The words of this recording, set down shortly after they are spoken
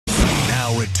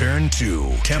now return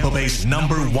to Tampa Bay's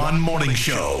 #1 morning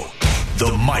show,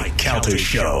 The Mike Calta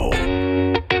Show.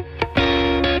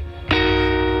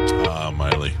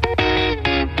 Miley.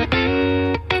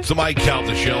 It's The Mike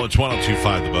Calta Show. It's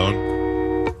 102.5 The Bone.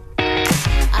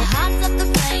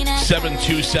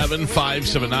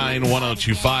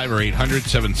 727-579-1025 or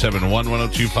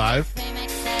 800-771-1025.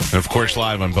 And, of course,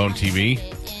 live on Bone TV.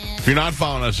 If you're not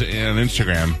following us on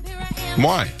Instagram,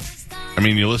 why? I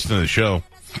mean, you listen to the show.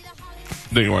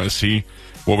 Do you want to see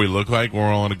what we look like when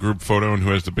we're all in a group photo and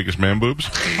who has the biggest man boobs?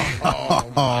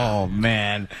 Oh,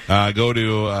 man. Go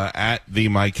to at the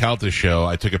Mike Calta Show.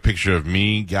 I took a picture of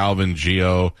me, Galvin,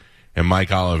 Gio, and Mike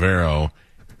Olivero.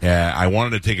 I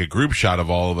wanted to take a group shot of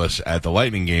all of us at the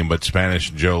Lightning game, but Spanish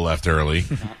Joe left early.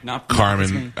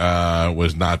 Carmen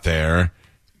was not there.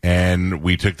 And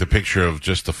we took the picture of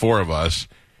just the four of us.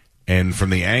 And from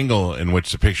the angle in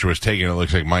which the picture was taken, it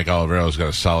looks like Mike Olivero's got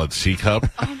a solid C cup.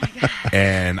 Oh, my God.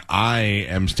 And I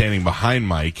am standing behind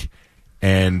Mike,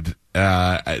 and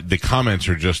the comments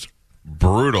are just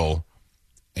brutal,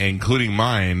 including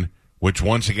mine, which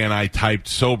once again I typed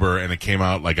sober, and it came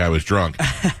out like I was drunk.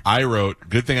 I wrote,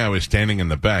 "Good thing I was standing in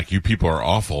the back. You people are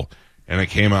awful." And it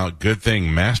came out, "Good thing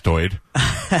mastoid."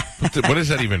 What does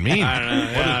that even mean? I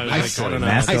don't know. I saw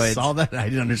that. I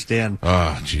didn't understand.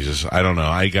 Oh, Jesus. I don't know.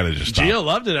 I got to just stop. Gio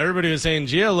loved it. Everybody was saying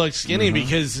Gio looked skinny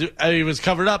because he was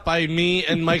covered up by me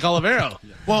and Mike Olivero.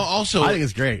 Well, also, I think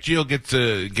it's great. Gio gets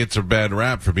a bad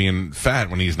rap for being fat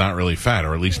when he's not really fat,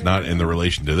 or at least not in the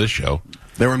relation to this show.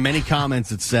 There were many comments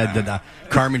that said that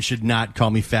Carmen should not call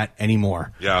me fat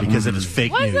anymore because it is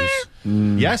fake Was news. there?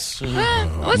 Yes.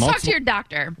 Let's talk to your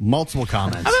doctor. Multiple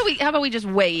comments. How about we just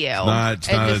weigh you?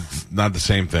 It's not the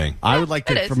same thing. I would like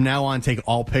to, from now on, take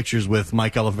all pictures with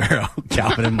Mike Olivero,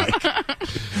 Galvin, and Mike.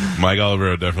 Mike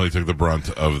Olivero definitely took the brunt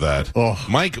of that. Oh.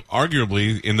 Mike,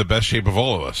 arguably, in the best shape of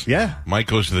all of us. Yeah. Mike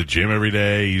goes to the gym every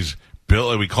day. He's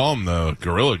built, we call him the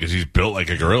gorilla because he's built like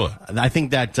a gorilla. I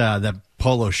think that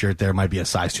polo shirt there might be a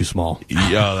size too small.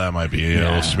 Yeah, that might be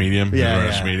a little medium.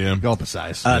 Yeah. Medium. Go up a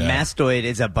size. Mastoid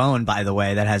is a bone, by the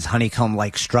way, that has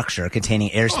honeycomb-like structure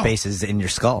containing air spaces in your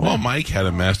skull. Well, Mike had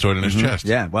a mastoid in his chest.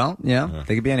 Yeah, well,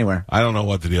 they could be anywhere. I don't know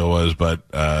what the deal was, but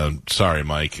sorry,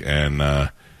 Mike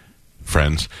and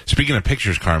friends. Speaking of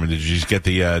pictures, Carmen, did you just get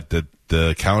the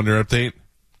calendar update?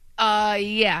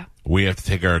 Yeah. We have to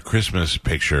take our Christmas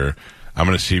picture. I'm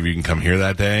going to see if you can come here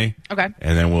that day. Okay.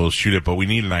 And then we'll shoot it, but we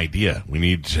need an idea. We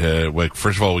need to,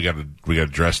 first of all, we got to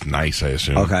dress nice, I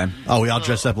assume. Okay. Oh, we all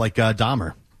dress up like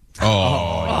Dahmer.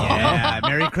 Oh, yeah.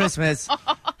 Merry Christmas.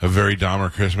 A very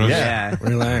Dahmer Christmas. Yeah.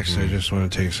 Relax. I just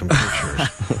want to take some pictures.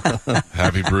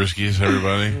 Happy brewskis,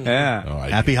 everybody. Yeah. Oh,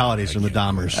 Happy holidays from the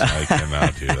Dahmers. I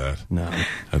cannot do that. No.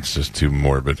 That's just too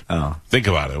morbid. Oh. Think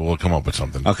about it. We'll come up with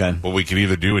something. Okay. Well, we can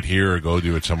either do it here or go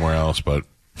do it somewhere else, but...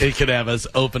 It could have us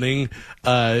opening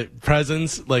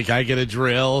presents, like I get a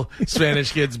drill,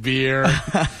 Spanish gets beer,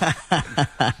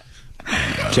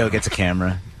 Joe gets a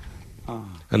camera.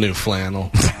 a new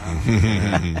flannel.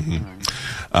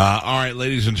 All right,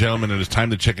 ladies and gentlemen, it is time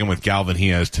to check in with Galvin. He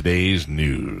has today's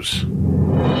news. And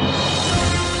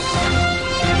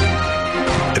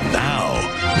now,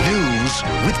 news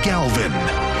with Galvin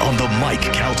on the Mike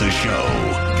Calta Show.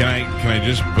 Can I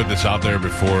just put this out there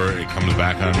before it comes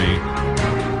back on me?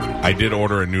 I did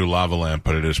order a new lava lamp,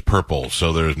 but it is purple,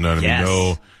 so there's there'll be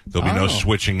no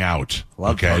switching out.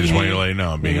 Love I just purple. want you to let you know.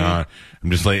 I'm being on.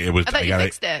 I'm just like it was. I thought you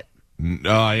fixed it.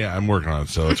 Oh yeah, I'm working on it,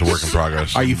 so it's a work in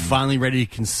progress. Are you finally ready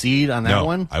to concede on that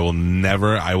one? I will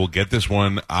never. I will get this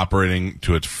one operating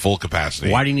to its full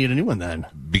capacity. Why do you need a new one then?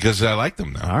 Because I like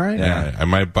them now. All right. Yeah, I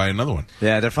might buy another one.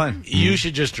 Yeah, they're fun. You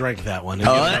should just drink that one and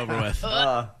get it over with.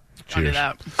 Cheers.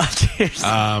 Cheers.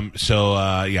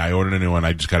 I ordered a new one.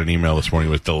 I just got an email this morning.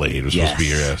 It was delayed. It was supposed to be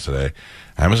here yesterday.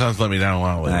 Amazon's let me down a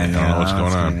lot lately. I don't know what's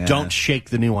going on. Yeah. Don't shake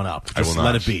the new one up. I will Just not.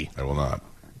 let it be. I will not.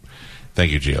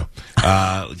 Thank you, Gio.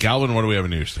 Galvin, what do we have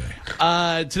in news today?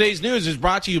 Today's news is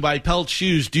brought to you by Pelt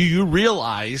Shoes. Do you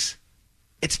realize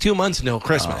it's 2 months until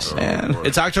Christmas?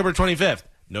 It's October 25th.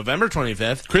 November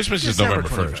 25th. Christmas is December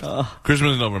November 1st.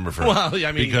 Christmas is November 1st. Well,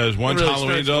 I mean, because once really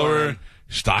Halloween's starts over, going.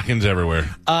 stockings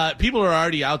everywhere. People are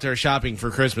already out there shopping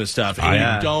for Christmas stuff, and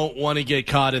you don't want to get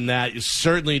caught in that. You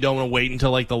certainly don't want to wait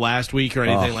until like the last week or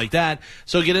anything like that.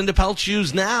 So get into Pelt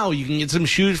Shoes now. You can get some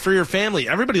shoes for your family.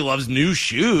 Everybody loves new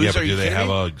shoes. Yeah, but Are you do they kidding have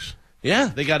me? Uggs?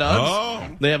 Yeah, they got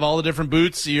Uggs. They have all the different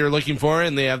boots you're looking for,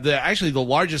 and they have actually the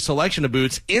largest selection of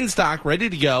boots in stock, ready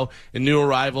to go, and new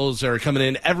arrivals are coming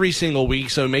in every single week,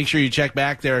 so make sure you check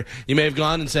back there. You may have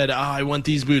gone and said, I want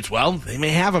these boots. Well, they may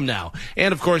have them now.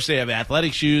 And, of course, they have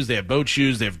athletic shoes, they have boat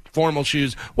shoes, they have formal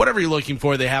shoes, whatever you're looking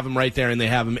for, they have them right there, and they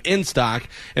have them in stock.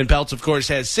 And Pelt's, of course,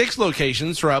 has 6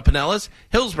 locations throughout Pinellas,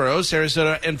 Hillsborough,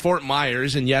 Sarasota, and Fort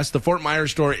Myers. And, yes, the Fort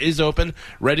Myers store is open,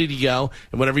 ready to go,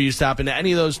 and whenever you stop into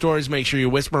any of those stores, make sure you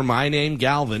whisper my name,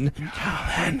 Galvin.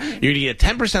 Galvin. You're going to get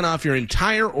 10% off your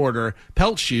entire order.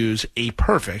 Pelt shoes, a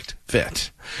perfect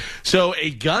fit. So a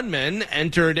gunman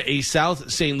entered a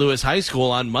South St. Louis high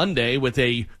school on Monday with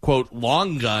a, quote,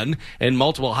 long gun and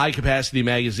multiple high-capacity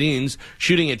magazines,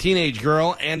 shooting a teenage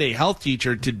girl and a health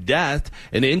teacher to death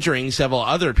and injuring several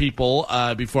other people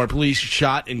before police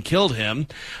shot and killed him.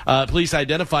 Police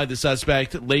identified the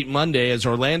suspect late Monday as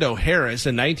Orlando Harris,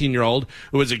 a 19-year-old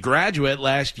who was a graduate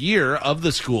last year of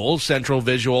the school, Central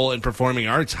Visual and Performing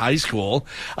Arts High School.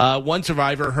 One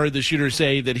survivor heard the shooter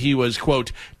say that he was,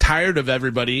 quote, tired of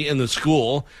everybody in the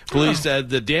school. Police said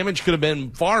the damage could have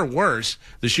been far worse.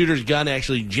 The shooter's gun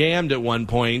actually jammed at one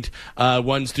point.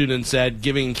 One student said,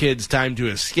 giving kids time to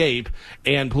escape.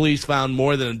 And police found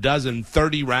more than a dozen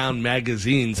 30-round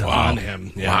magazines on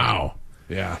him. Yeah. Wow.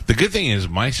 Yeah. The good thing is,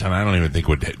 my son, I don't even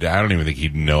think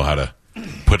he'd know how to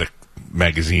put a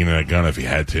magazine in a gun if he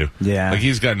had to. Yeah. Like,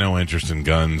 he's got no interest in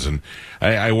guns, and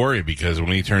I worry because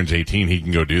when he turns 18, he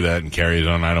can go do that and carry it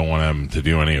on. I don't want him to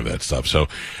do any of that stuff. So,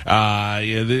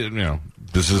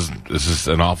 this is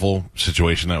an awful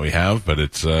situation that we have, but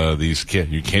it's these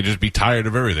kids. You can't just be tired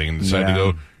of everything and decide to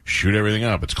go shoot everything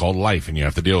up. It's called life, and you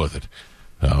have to deal with it.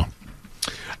 So.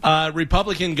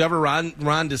 Republican Governor Ron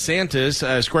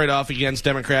DeSantis squared off against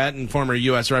Democrat and former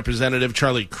U.S. Representative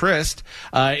Charlie Crist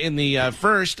in the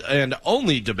first and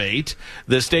only debate.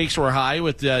 The stakes were high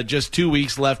with just 2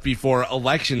 weeks left before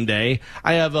Election Day.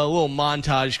 I have a little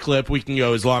montage clip. We can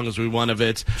go as long as we want of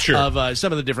it. Sure. Of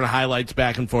some of the different highlights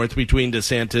back and forth between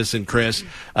DeSantis and Crist.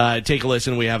 Take a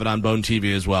listen. We have it on Bone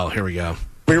TV as well. Here we go.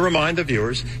 We remind the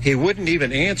viewers, he wouldn't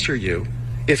even answer you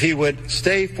if he would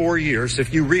stay 4 years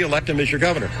if you re-elect him as your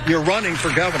governor. You're running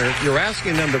for governor. You're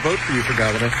asking them to vote for you for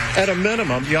governor. At a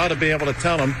minimum, you ought to be able to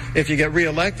tell them if you get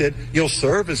re-elected, you'll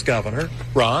serve as governor.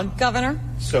 Ron? Governor?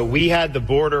 So we had the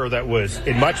border that was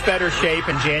in much better shape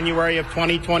in January of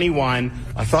 2021.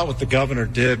 I thought what the governor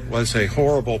did was a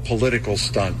horrible political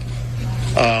stunt.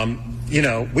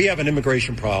 We have an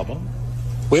immigration problem.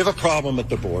 We have a problem at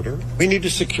the border. We need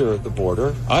to secure the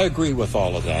border. I agree with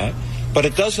all of that. But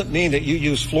it doesn't mean that you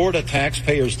use Florida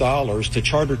taxpayers' dollars to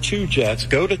charter 2 jets,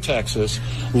 go to Texas,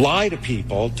 lie to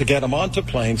people to get them onto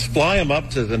planes, fly them up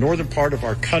to the northern part of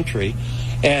our country,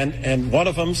 and one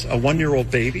of them's a 1-year-old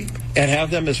baby, and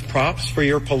have them as props for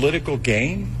your political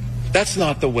gain. That's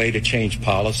not the way to change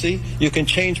policy. You can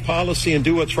change policy and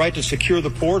do what's right to secure the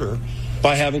border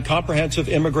by having comprehensive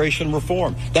immigration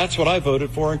reform. That's what I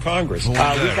voted for in Congress. We've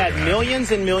had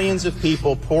millions and millions of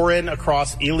people pour in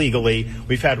across illegally.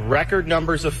 We've had record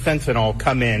numbers of fentanyl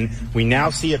come in. We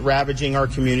now see it ravaging our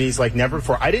communities like never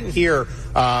before. I didn't hear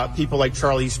people like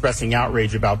Charlie expressing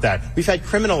outrage about that. We've had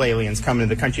criminal aliens come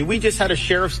into the country. We just had a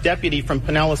sheriff's deputy from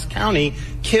Pinellas County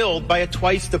killed by a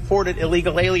twice deported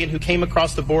illegal alien who came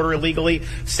across the border illegally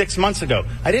 6 months ago.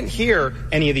 I didn't hear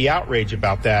any of the outrage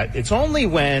about that. It's only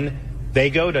when they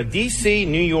go to D.C.,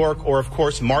 New York, or, of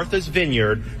course, Martha's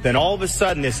Vineyard, then all of a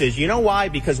sudden this is, you know why?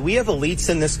 Because we have elites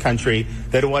in this country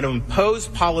that want to impose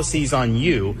policies on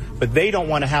you, but they don't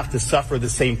want to have to suffer the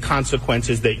same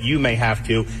consequences that you may have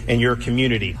to in your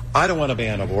community. I don't want to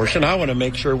ban abortion. I want to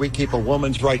make sure we keep a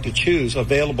woman's right to choose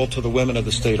available to the women of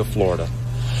the state of Florida.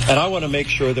 And I want to make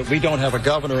sure that we don't have a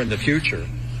governor in the future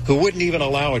who wouldn't even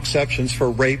allow exceptions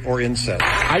for rape or incest.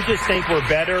 I just think we're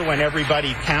better when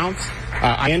everybody counts.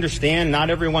 I understand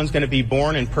not everyone's going to be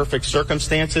born in perfect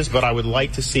circumstances, but I would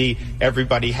like to see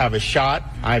everybody have a shot.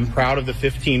 I'm proud of the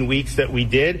 15 weeks that we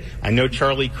did. I know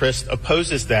Charlie Crist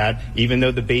opposes that, even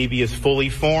though the baby is fully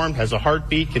formed, has a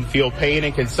heartbeat, can feel pain,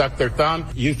 and can suck their thumb.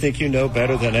 You think you know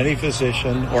better than any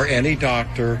physician or any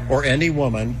doctor or any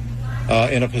woman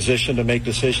in a position to make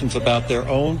decisions about their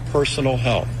own personal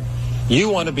health. You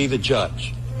want to be the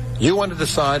judge. You want to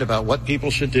decide about what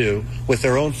people should do with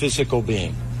their own physical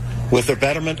being, with the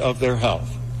betterment of their health,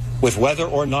 with whether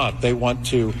or not they want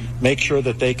to make sure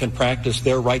that they can practice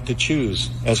their right to choose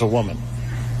as a woman.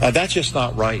 That's just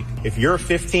not right. If you're a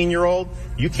 15-year-old,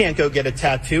 you can't go get a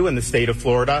tattoo in the state of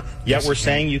Florida, yet we're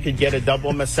saying you could get a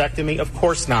double mastectomy. Of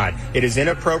course not. It is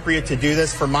inappropriate to do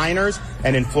this for minors,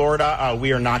 and in Florida,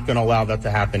 we are not going to allow that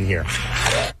to happen here.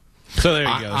 So there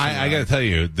you go. I got to tell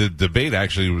you, the debate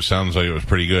actually sounds like it was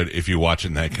pretty good if you watch it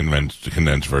in that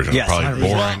condensed version. Yes, Probably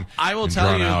boring. Well, I will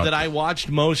tell you that I watched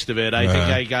most of it. I think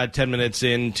I got 10 minutes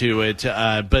into it,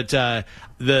 but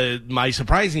my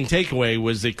surprising takeaway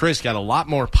was that Chris got a lot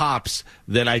more pops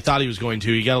than I thought he was going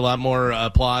to. He got a lot more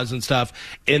applause and stuff.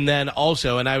 And then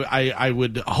also, and I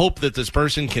would hope that this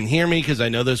person can hear me because I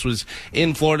know this was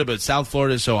in Florida, but South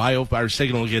Florida, so I hope our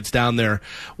signal gets down there.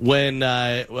 When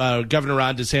Governor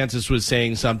Ron DeSantis was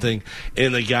saying something,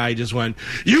 and the guy just went,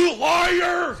 "You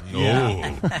liar!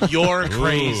 Yeah. You're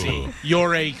crazy.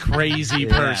 You're a crazy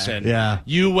person. Yeah.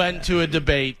 You went to a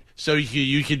debate so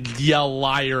you could yell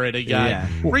liar at a guy,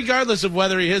 regardless of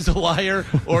whether he is a liar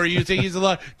or you think he's a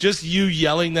liar. Just you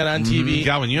yelling that on TV,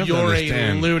 Galvin, you have to you're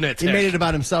understand. a lunatic." He made it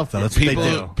about himself, though. That's what they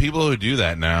do. People who do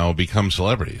that now become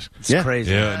celebrities. It's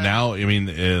crazy. Yeah, now, I mean,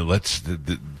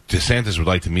 DeSantis would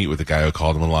like to meet with the guy who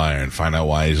called him a liar and find out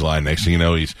why he's lying. Next thing you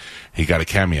know, he got a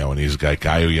cameo, and he's got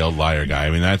guy who yelled liar guy. I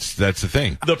mean, that's the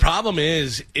thing. The problem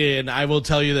is, and I will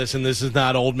tell you this, and this is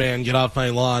not old man, get off my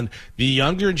lawn. The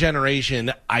younger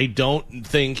generation, I don't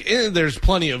think, there's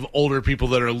plenty of older people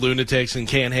that are lunatics and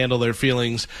can't handle their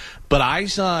feelings. But I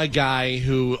saw a guy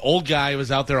old guy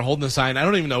was out there holding a sign. I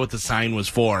don't even know what the sign was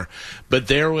for, but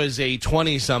there was a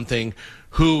 20-something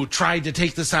who tried to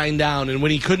take the sign down, and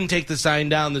when he couldn't take the sign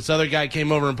down, this other guy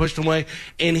came over and pushed him away,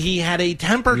 and he had a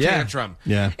temper tantrum.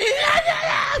 Yeah.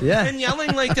 And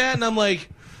yelling like that, and I'm like,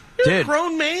 you're a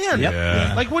grown man. Yep.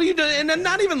 Yeah. Like, what are you doing? And then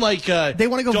not even like They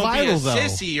want to go don't viral, be a though.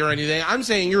 sissy or anything. I'm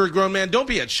saying you're a grown man. Don't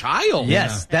be a child.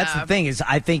 Yes, that's the thing is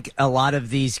I think a lot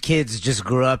of these kids just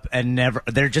grew up and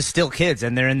they're just still kids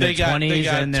and they're in their 20s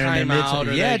and they're in their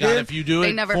mid-20s. Yeah, dude. If you do They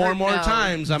it never 4 heard more no.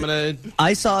 times, I'm going to...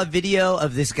 I saw a video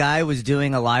of this guy was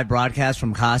doing a live broadcast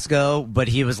from Costco, but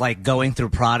he was like going through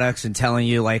products and telling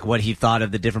you like what he thought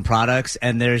of the different products.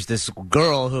 And there's this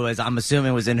girl who is, I'm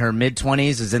assuming was in her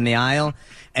mid-20s, is in the aisle.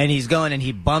 And he's going and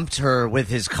he bumped her with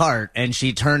his cart and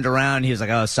she turned around and he was like,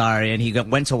 "Oh, sorry." And he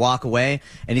went to walk away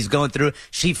and he's going through.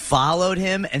 She followed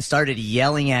him and started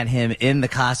yelling at him in the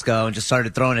Costco and just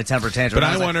started throwing a temper tantrum. But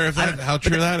I was wonder how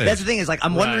true that is. That's the thing is like,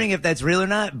 I'm wondering if that's real or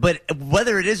not, but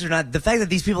whether it is or not, the fact that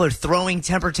these people are throwing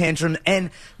temper tantrum and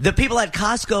the people at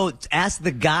Costco asked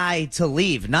the guy to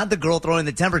leave, not the girl throwing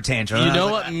the temper tantrum. You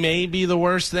know what may be the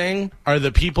worst thing? Are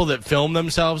the people that film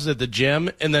themselves at the gym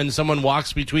and then someone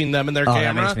walks between them and their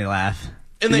camera. That makes me laugh.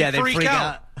 And they freak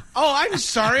out. "Oh, I'm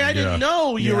sorry. I didn't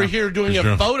know you were here doing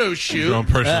a photo shoot." Your own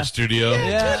personal studio.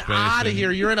 Get out of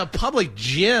here. You're in a public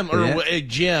gym or a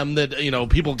gym that,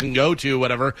 people can go to,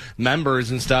 whatever,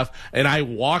 members and stuff. And I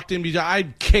walked in,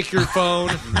 I'd kick your phone.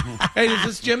 "Hey, does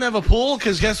this gym have a pool?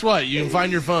 Because guess what? You can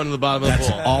find your phone in the bottom of the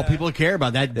pool." All people care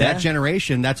about. That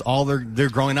generation, that's all they're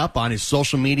growing up on is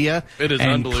social media. It is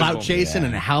and unbelievable. clout chasing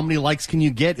and how many likes can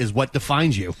you get is what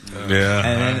defines you. Yeah.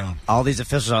 And then all these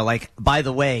officials are like, by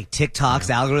the way, TikTok's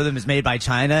algorithm is made by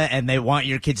China, and they want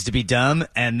your kids to be dumb.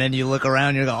 And then you look around,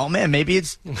 and you go, "Oh man, maybe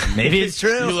it's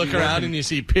true." You look around and you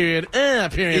see period.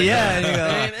 Period. Yeah, and you go,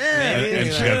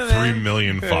 And she got 3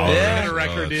 million followers. Yeah, a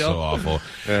record it's deal. so awful.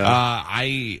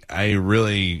 I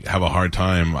really have a hard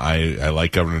time. I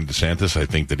like Governor DeSantis. I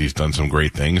think that he's done some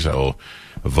great things. I will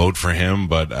vote for him,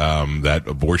 but that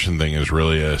abortion thing is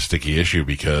really a sticky issue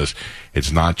because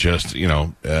it's not just,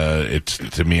 it's,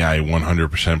 to me, I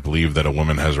 100% believe that a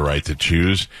woman has a right to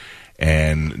choose,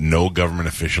 and no government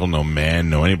official, no man,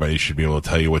 no anybody should be able to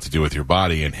tell you what to do with your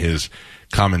body. And his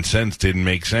common sense didn't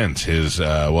make sense. His, it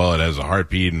has a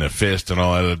heartbeat and a fist and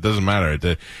all that. It doesn't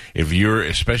matter.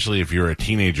 Especially if you're a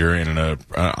teenager in an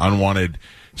unwanted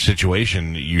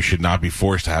situation, you should not be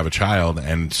forced to have a child.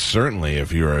 And certainly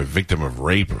if you're a victim of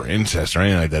rape or incest or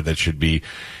anything like that, that should be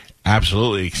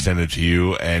absolutely extended to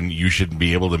you, and you should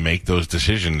be able to make those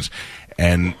decisions.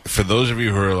 And for those of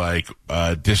you who are like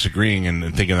disagreeing and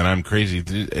thinking that I'm crazy,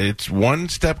 it's one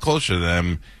step closer to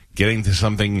them getting to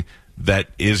something that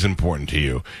is important to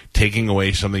you. Taking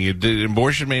away something,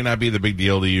 abortion may not be the big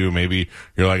deal to you. Maybe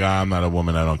you're like, I'm not a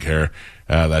woman, I don't care.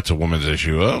 That's a woman's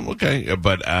issue. Oh, okay.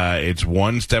 But it's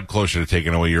one step closer to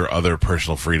taking away your other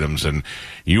personal freedoms. And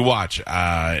you watch,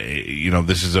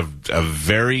 this is a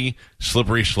very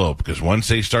slippery slope, because once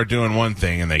they start doing one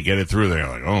thing and they get it through, they're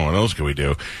like, oh, what else can we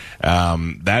do?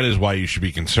 That is why you should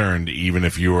be concerned, even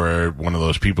if you are one of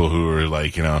those people who are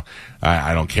like,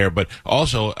 I don't care. But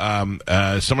also,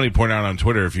 somebody pointed out on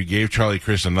Twitter, if you gave Charlie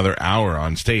Crist another hour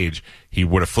on stage, he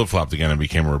would have flip-flopped again and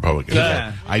became a Republican.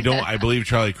 Yeah. I believe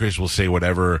Charlie Crist will say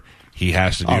whatever he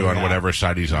has to do on whatever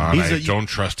side he's on. I don't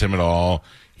trust him at all.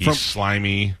 He's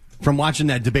slimy. From watching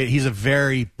that debate, he's a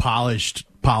very polished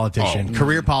politician,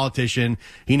 career politician.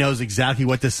 He knows exactly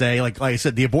what to say. Like I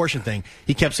said, the abortion thing.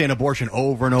 He kept saying abortion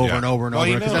over and over and over and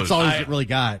over because that's all he's really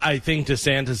got. I think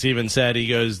DeSantis even said, he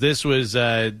goes, this was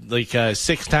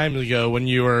 6 times ago when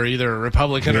you were either a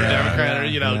Republican or a Democrat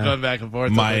or, going back and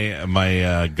forth.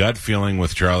 My gut feeling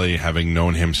with Charlie, having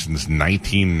known him since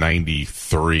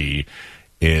 1993,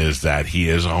 is that he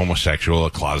is a homosexual,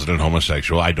 a closeted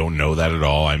homosexual. I don't know that at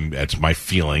all. That's my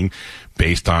feeling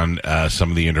based on some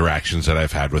of the interactions that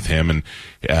I've had with him and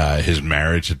his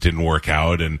marriage that didn't work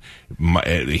out. And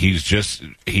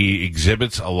he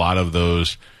exhibits a lot of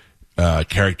those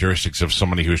characteristics of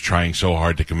somebody who's trying so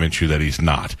hard to convince you that he's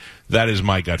not. That is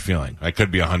my gut feeling. I could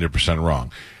be 100%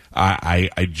 wrong.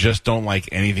 I just don't like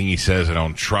anything he says. I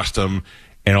don't trust him.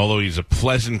 And although he's a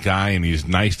pleasant guy and he's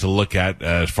nice to look at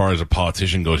as far as a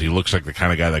politician goes, he looks like the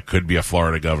kind of guy that could be a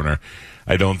Florida governor.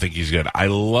 I don't think he's good. I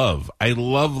love that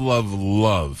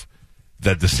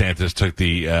DeSantis took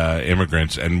the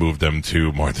immigrants and moved them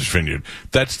to Martha's Vineyard.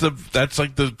 That's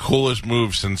like the coolest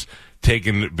move since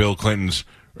taking Bill Clinton's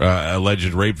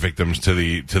alleged rape victims to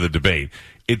the debate.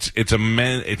 It's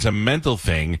a mental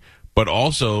thing, but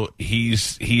also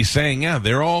he's saying, yeah,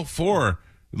 they're all for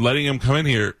letting them come in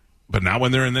here. But not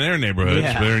when they're in their neighborhoods.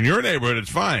 Yeah. When they're in your neighborhood,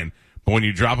 it's fine. But when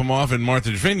you drop them off in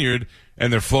Martha's Vineyard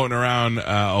and they're floating around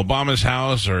Obama's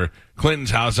house or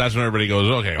Clinton's house, that's when everybody goes,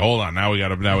 okay, hold on, now we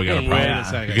got a problem.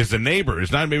 Yeah. Because the neighbor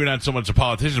is maybe not so much a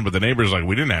politician, but the neighbor's like,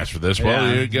 we didn't ask for this.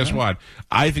 Well, guess what?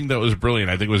 I think that was brilliant.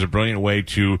 I think it was a brilliant way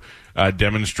to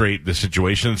demonstrate the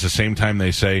situation. It's the same time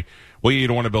they say, well, you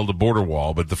don't want to build a border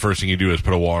wall, but the first thing you do is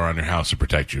put a wall around your house to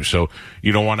protect you. So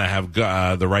you don't want to have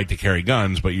the right to carry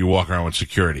guns, but you walk around with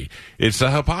security. It's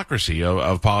the hypocrisy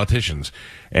of politicians,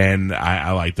 and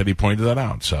I like that he pointed that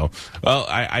out. So, well,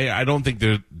 I don't think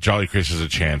that Jolly Chris has a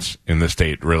chance in the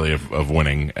state, really, of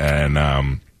winning. And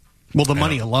the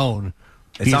money alone.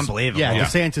 It's unbelievable. Yeah,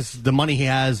 DeSantis, the money he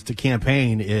has to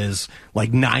campaign is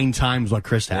like 9 times what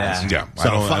Chris has. Yeah. So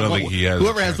I don't think he has.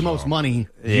 Whoever has the most money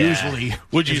usually.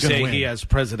 Would you say he has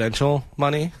presidential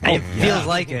money? It feels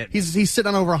like it. He's sitting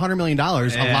on over $100 million.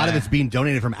 A lot of it's being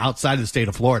donated from outside of the state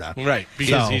of Florida. Right,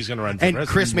 because he's going to run for president. And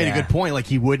Chris made a good point. Like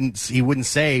he wouldn't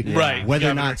say whether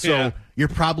or not. So you're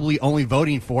probably only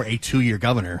voting for a 2-year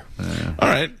governor. All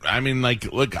right. I mean,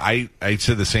 look, I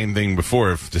said the same thing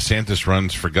before. If DeSantis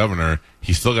runs for governor,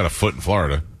 he's still got a foot in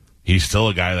Florida. He's still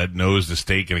a guy that knows the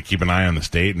state, going to keep an eye on the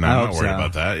state, and I'm not worried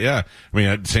about that. Yeah. I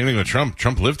mean, same thing with Trump.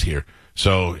 Trump lived here.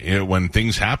 So when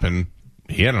things happen,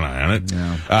 he had an eye on it.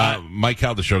 Yeah. Mike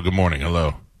Caldeshow, good morning.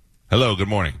 Hello. Hello, good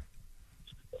morning.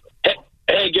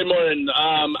 Hey, good morning.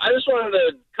 I just wanted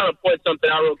to kind of point something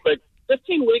out real quick.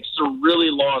 15 weeks is a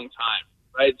really long time,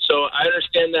 right? So I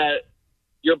understand that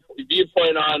your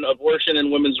viewpoint on abortion and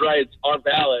women's rights are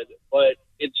valid, but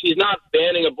he's not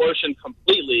banning abortion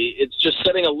completely. It's just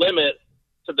setting a limit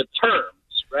to the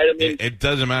terms, right? I mean, it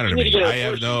doesn't matter to me. I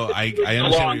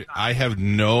understand.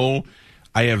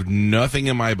 I have nothing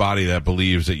in my body that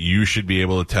believes that you should be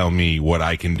able to tell me what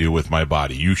I can do with my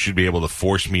body. You should be able to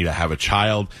force me to have a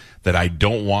child that I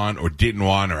don't want or didn't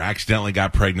want or accidentally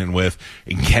got pregnant with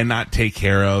and cannot take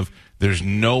care of. There's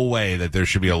no way that there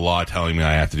should be a law telling me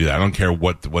I have to do that. I don't care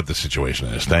what the situation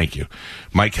is. Thank you.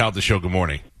 Mike Caldeshow, good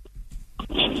morning.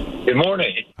 Good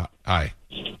morning. Hi.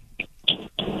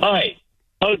 Hi.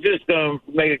 I was just going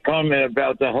to make a comment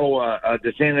about the whole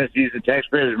DeSantis using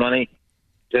taxpayers' money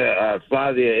to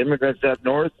fly the immigrants up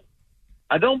north.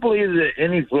 I don't believe that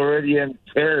any Floridian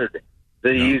cared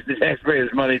that he used the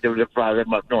taxpayers' money to fly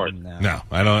them up north. No,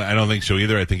 I don't think so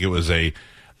either. I think it was a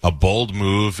bold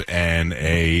move and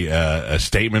a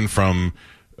statement from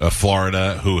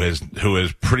Florida, who has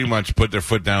pretty much put their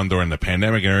foot down during the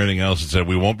pandemic and everything else, and said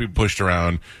we won't be pushed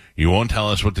around. You won't tell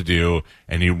us what to do,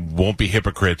 and you won't be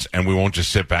hypocrites, and we won't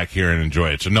just sit back here and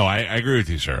enjoy it. So, no, I agree with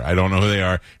you, sir. I don't know who they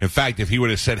are. In fact, if he would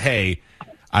have said, hey,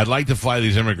 I'd like to fly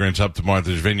these immigrants up to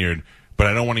Martha's Vineyard, but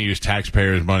I don't want to use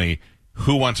taxpayers' money,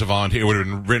 who wants to volunteer? It would have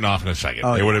been written off in a second.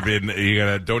 It would have been, you got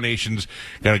a donations,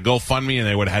 got a GoFundMe, and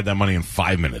they would have had that money in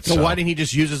 5 minutes. So why didn't he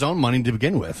just use his own money to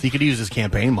begin with? He could use his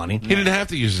campaign money. He didn't have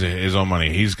to use his own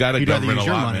money. He's got a government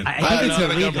allotment. I think it's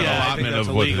illegal. I think that's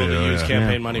illegal to use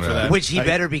campaign money for that. Which he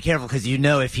better be careful, because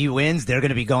if he wins, they're going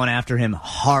to be going after him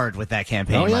hard with that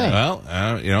campaign money. Well,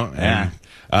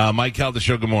 Mike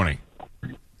Caldeshow, good morning.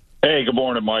 Hey, good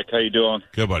morning, Mike. How you doing?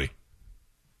 Good, buddy.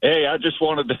 Hey, I just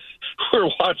wanted to. We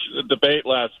were watching the debate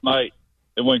last night,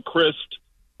 and when Chris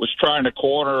was trying to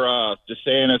corner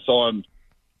DeSantis on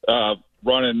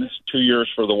running 2 years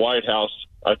for the White House,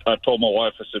 I told my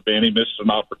wife, I said, man, he missed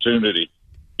an opportunity.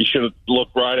 He should have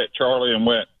looked right at Charlie and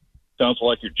went, sounds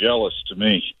like you're jealous to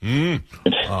me.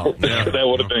 That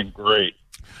would have been great.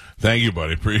 Thank you,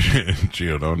 buddy. Appreciate it.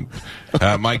 Gio, don't.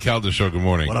 Mike Calda Show, good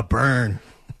morning. What a burn.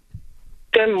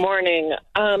 Good morning.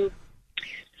 I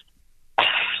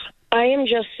am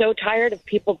just so tired of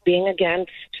people being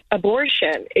against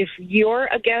abortion. If you're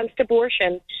against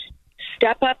abortion,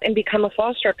 step up and become a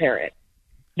foster parent.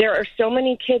 There are so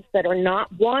many kids that are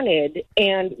not wanted,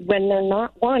 and when they're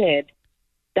not wanted,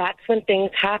 that's when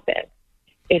things happen.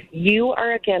 If you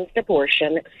are against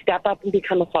abortion, step up and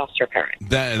become a foster parent.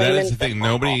 That is the thing.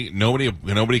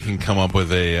 Nobody can come up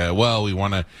with a well. We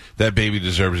want to. That baby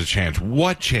deserves a chance.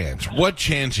 What chance? What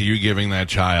chance are you giving that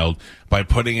child by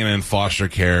putting it in foster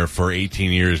care for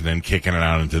 18 years and then kicking it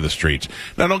out into the streets?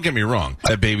 Now, don't get me wrong.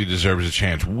 That baby deserves a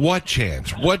chance. What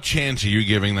chance? What chance are you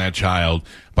giving that child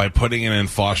by putting it in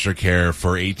foster care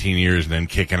for 18 years and then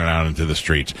kicking it out into the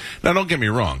streets? Now, don't get me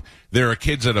wrong. There are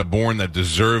kids that are born that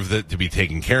deserve that to be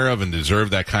taken care of and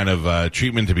deserve that kind of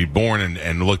treatment to be born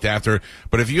and looked after.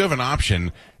 But if you have an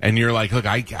option and you're like, look,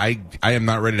 I am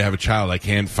not ready to have a child. I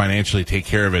can't financially take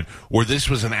care of it. Or this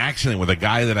was an accident with a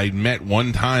guy that I met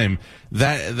one time,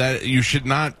 that you should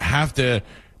not have to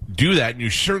do that. And you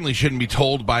certainly shouldn't be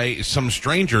told by some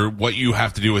stranger what you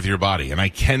have to do with your body. And I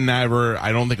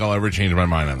don't think I'll ever change my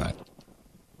mind on that.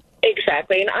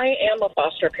 Exactly, and I am a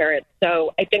foster parent,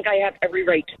 so I think I have every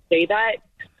right to say that.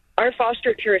 Our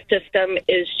foster care system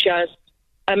is just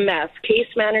a mess. Case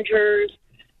managers,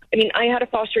 I had a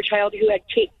foster child who had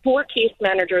 4 case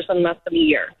managers in less than a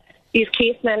year. These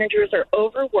case managers are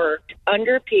overworked,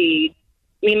 underpaid.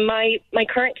 My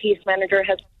current case manager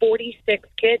has 46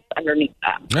 kids underneath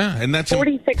that. Yeah, and that's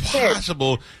 46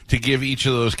 impossible to give each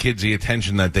of those kids the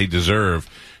attention that they deserve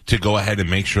to go ahead and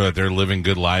make sure that they're living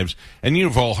good lives. And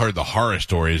you've all heard the horror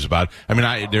stories about,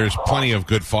 there's plenty of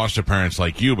good foster parents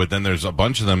like you, but then there's a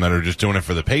bunch of them that are just doing it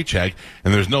for the paycheck,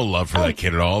 and there's no love for that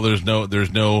kid at all. There's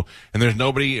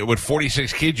nobody with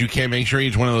 46 kids. You can't make sure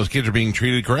each one of those kids are being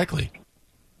treated correctly.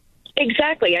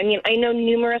 Exactly. I know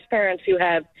numerous parents who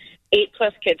have 8+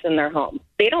 kids in their home.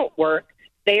 They don't work.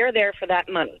 They are there for that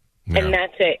money. Yeah. And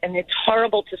that's it. And it's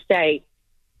horrible to say.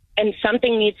 And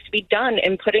something needs to be done.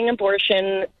 And putting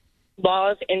abortion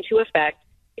laws into effect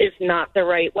is not the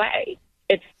right way.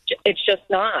 It's just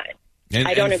not.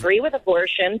 I don't agree with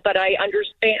abortion, but I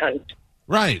understand.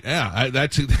 Right. Yeah.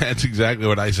 That's exactly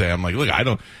what I say. I'm like, look,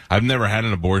 I've never had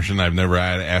an abortion. I've never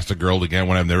asked a girl to get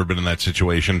one. I've never been in that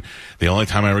situation. The only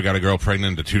time I ever got a girl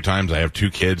pregnant, the 2 times, I have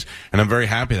 2 kids, and I'm very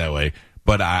happy that way.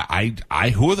 But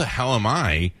who the hell am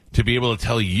I to be able to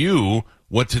tell you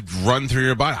what to run through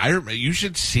your body? You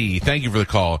should see, thank you for the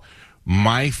call,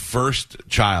 my first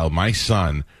child, my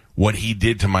son, what he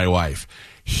did to my wife.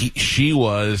 She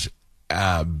was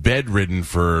bedridden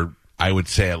for, I would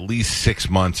say, at least 6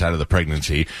 months out of the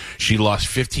pregnancy. She lost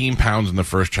 15 pounds in the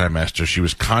first trimester. She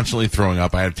was constantly throwing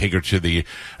up. I had to take her to the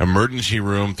emergency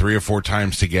room 3 or 4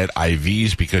 times to get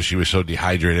IVs because she was so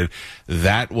dehydrated.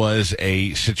 That was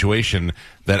a situation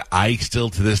that I still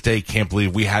to this day can't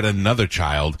believe we had another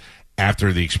child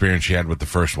after the experience she had with the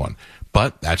first one.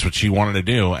 But that's what she wanted to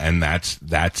do, and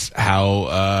that's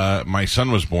how my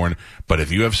son was born. But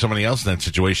if you have somebody else in that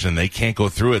situation and they can't go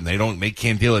through it and they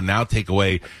can't deal it, now take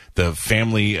away the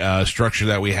family structure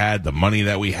that we had, the money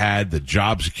that we had, the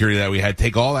job security that we had,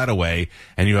 take all that away,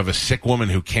 and you have a sick woman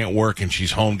who can't work and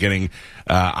she's home getting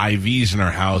IVs in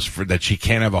her house that she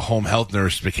can't have a home health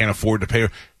nurse, but can't afford to pay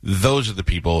her. Those are the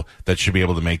people that should be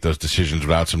able to make those decisions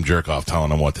without some jerk off telling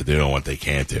them what to do and what they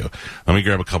can't do. Let me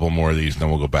grab a couple more of these, and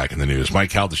then we'll go back in the news. Mike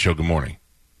Calda Show, good morning.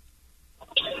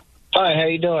 Hi, how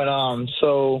you doing?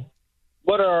 So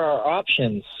what are our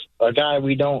options? A guy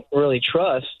we don't really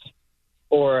trust,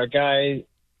 or a guy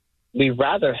we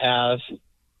rather have,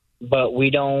 but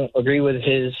we don't agree with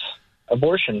his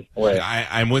abortion way?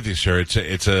 I'm with you, sir.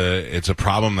 It's a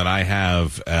problem that I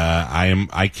have.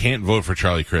 I can't vote for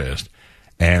Charlie Crist.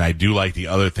 And I do like the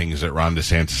other things that Ron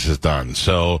DeSantis has done.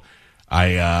 So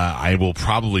I will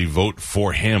probably vote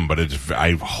for him, but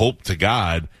I hope to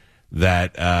God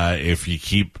that if you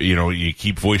keep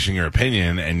voicing your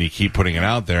opinion and you keep putting it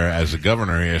out there as a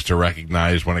governor, he has to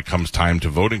recognize when it comes time to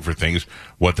voting for things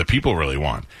what the people really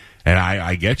want. And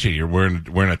I get you. We're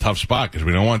in a tough spot because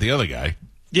we don't want the other guy.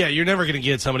 Yeah, you're never going to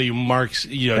get somebody who marks,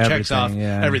 checks off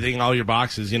everything, all your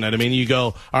boxes. You know what I mean? You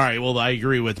go, all right, well, I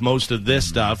agree with most of this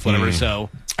stuff, whatever. So,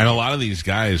 and a lot of these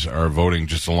guys are voting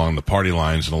just along the party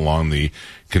lines and along the,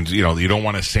 you don't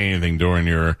want to say anything during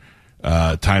your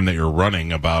time that you're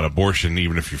running about abortion,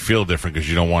 even if you feel different, because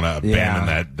you don't want to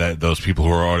abandon those people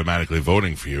who are automatically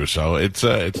voting for you. So it's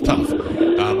tough.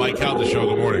 Mike Calda Show,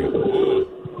 good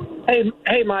morning.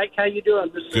 Hey, Mike, how you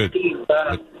doing? This is Good. Steve.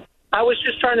 I was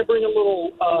just trying to bring a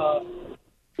little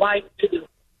light to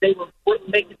they were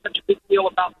making such a big deal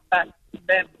about the fact that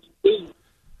Ben was losing.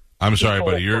 I'm sorry,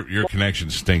 buddy. Your connection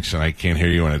stinks, and I can't hear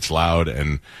you, and it's loud,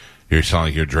 and you sound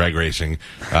like you're drag racing.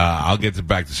 I'll get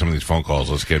back to some of these phone calls.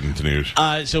 Let's get into news.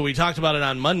 So we talked about it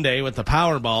on Monday with the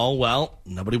Powerball. Well,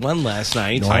 nobody won last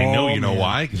night. I know. You know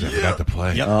why? Because I forgot to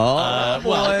play. Yep.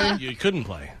 Well, you couldn't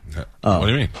play. What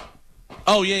do you mean?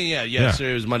 Oh, yes,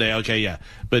 it was Monday. Okay, yeah.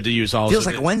 But you also feels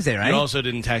like Wednesday, right? You also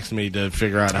didn't text me to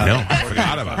figure out how. No, I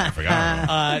forgot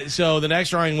about it. So the next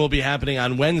drawing will be happening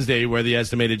on Wednesday, where the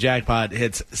estimated jackpot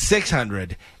hits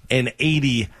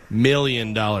 $680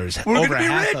 million, over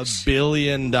 $500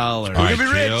 million. All right,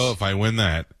 Gio, if I win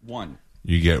that,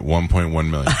 you get $1.1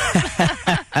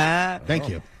 million. Thank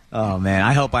you. Oh, man.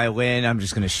 I hope I win. I'm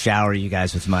just going to shower you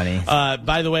guys with money.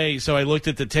 By the way, so I looked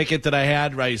at the ticket that I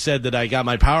had. I said that I got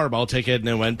my Powerball ticket, and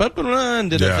it went, and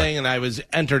did a thing, and I was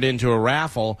entered into a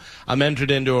raffle. I'm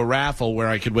entered into a raffle where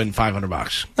I could win $500.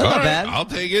 That's not bad. I'll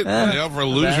take it. For a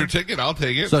loser ticket, I'll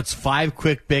take it. So it's 5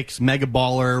 quick picks, Mega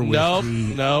Baller. With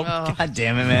No. God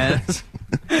damn it, man.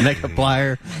 Mega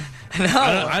Flyer. No.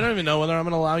 I don't even know whether I'm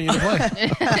going to allow you to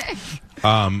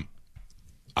play.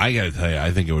 I got to tell you,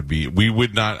 I think it would be. We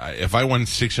would not. If I won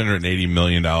 $680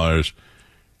 million,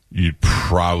 you'd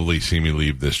probably see me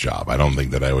leave this job. I don't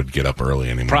think that I would get up early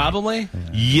anymore. Probably?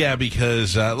 Yeah,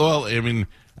 because,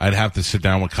 I'd have to sit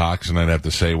down with Cox and I'd have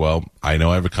to say, well, I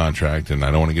know I have a contract and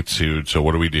I don't want to get sued, so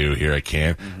what do we do here? I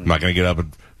can't. I'm not going to get up at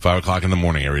 5 o'clock in the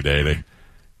morning every day to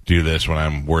do this when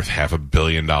I'm worth $500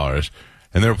 million.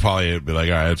 And they'll probably be like,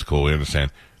 all right, that's cool. We understand.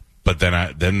 But then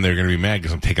they're going to be mad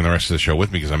because I'm taking the rest of the show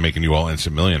with me because I'm making you all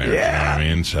instant millionaires. Yeah. You know what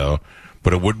I mean? So,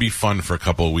 but it would be fun for a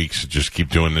couple of weeks to just keep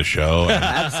doing the show. And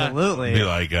absolutely. Be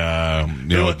like,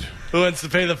 who wants to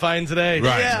pay the fine today?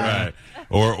 Right.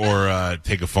 Or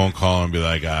take a phone call and be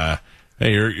like,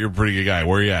 hey, you're a pretty good guy.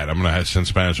 Where are you at? I'm going to send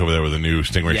Spanish over there with a new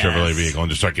Stingray Chevrolet vehicle and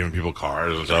just start giving people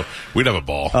cars and stuff. We'd have a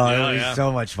ball. Oh, it would be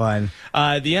so much fun.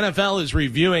 The NFL is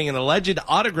reviewing an alleged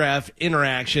autograph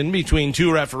interaction between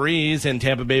two referees and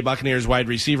Tampa Bay Buccaneers wide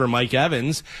receiver Mike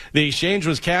Evans. The exchange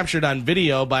was captured on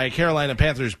video by a Carolina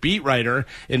Panthers beat writer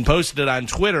and posted it on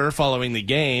Twitter following the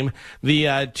game.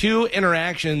 The two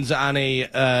interactions on a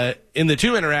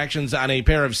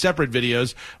pair of separate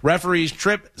videos, referees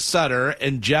Trip Sutter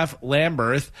and Jeff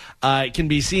Lamberth can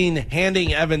be seen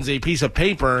handing Evans a piece of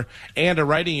paper and a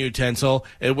writing utensil,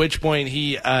 at which point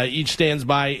he each stands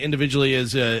by individually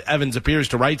as Evans appears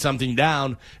to write something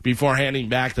down before handing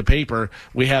back the paper.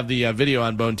 We have the video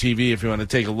on Bone TV if you want to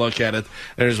take a look at it.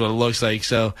 There's what it looks like.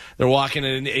 So they're walking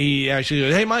and he actually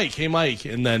goes, hey, Mike.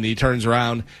 And then he turns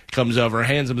around, comes over,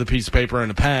 hands him the piece of paper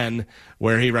and a pen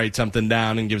where he writes something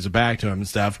down and gives it back to him and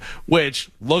stuff,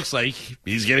 which looks like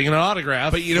he's getting an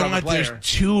autograph. But you know what? There's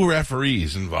two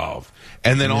referees involved.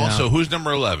 And then also, who's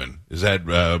number 11? Is that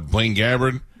Blaine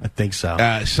Gabbard? I think so.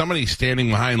 Somebody standing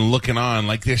behind looking on.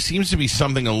 Like, there seems to be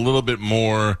something a little bit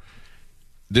more.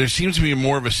 There seems to be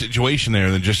more of a situation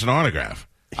there than just an autograph.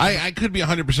 I could be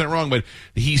 100% wrong, but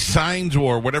he signs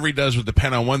or whatever he does with the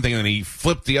pen on one thing, and then he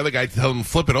flipped the other guy to tell him to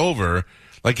flip it over.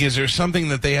 Like, is there something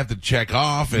that they have to check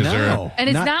off? Is there? And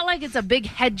it's not like it's a big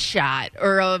headshot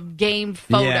or a game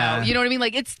photo. Yeah. You know what I mean?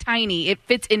 Like, it's tiny. It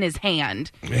fits in his hand.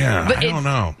 Yeah, but I don't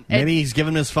know. Maybe he's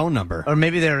giving him his phone number. Or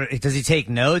maybe does he take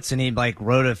notes and he like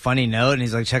wrote a funny note and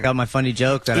he's like, check out my funny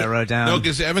joke that I wrote down. No,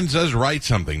 because Evans does write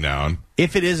something down.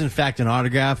 If it is in fact an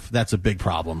autograph, that's a big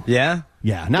problem. Yeah?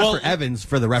 Yeah, not for Evans,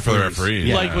 for the referees. For the referees.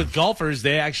 Yeah. Like with golfers,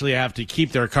 they actually have to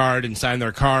keep their card and sign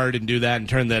their card and do that and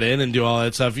turn that in and do all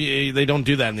that stuff. They don't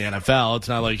do that in the NFL. It's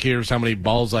not like, here's how many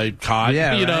balls I caught.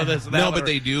 Yeah, you know, right. this, that, No, but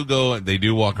they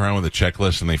do walk around with a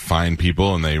checklist and they find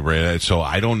people and they rate it. So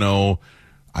I don't know.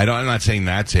 I'm not saying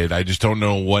that's it. I just don't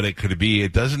know what it could be.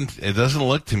 It doesn't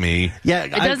look to me. Yeah, It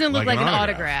doesn't look like an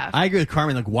autograph. I agree with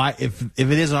Carmen. Like, why? If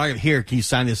it is an autograph, here, can you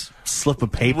sign this slip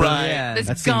of paper? Right. Yeah.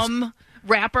 This gum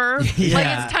wrapper. Yeah. Like,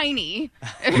 it's tiny.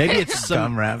 Maybe it's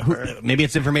some maybe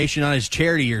it's information on his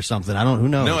charity or something. Who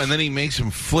knows? No, and then he makes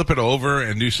him flip it over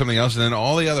and do something else, and then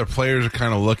all the other players are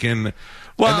kind of looking.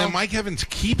 Well, and then Mike Evans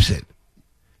keeps it.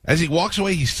 As he walks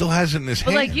away, he still has it in his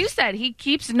hand. But like you said, he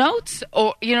keeps notes,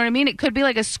 or you know what I mean? It could be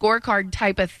like a scorecard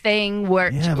type of thing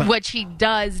where which he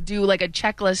does do like a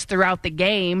checklist throughout the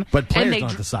game. But players don't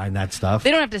have to sign that stuff. They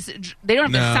don't have to. They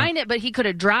don't have to sign it. But he could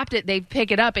have dropped it. They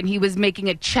pick it up, and he was making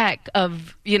a check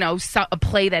of a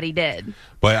play that he did.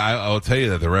 But I'll tell you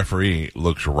that the referee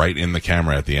looks right in the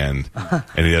camera at the end,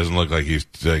 and he doesn't look like he's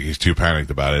too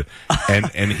panicked about it.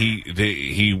 And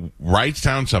he writes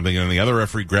down something, and the other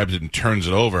referee grabs it and turns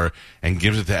it over. over and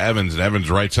gives it to Evans, and Evans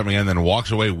writes something and then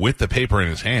walks away with the paper in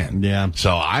his hand. Yeah.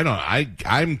 So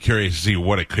I'm curious to see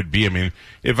what it could be. I mean,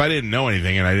 if I didn't know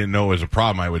anything and I didn't know it was a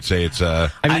problem, I would say it's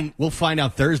we'll find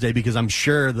out Thursday because I'm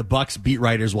sure the Bucks beat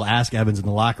writers will ask Evans in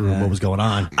the locker room what was going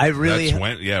on.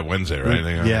 Wednesday,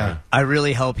 right? Yeah. I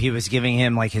really hope he was giving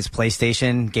him like his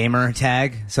PlayStation gamer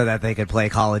tag so that they could play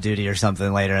Call of Duty or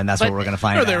something later, and that's what we're going to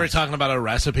find out. Or they were talking about a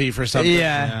recipe for something.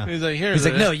 Yeah. He's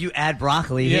like, no, you add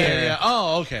broccoli here. Yeah.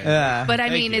 Oh, okay. But I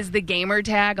mean, is the gamer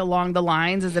tag along the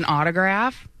lines as an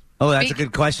autograph? Oh, that's a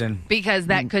good question. Because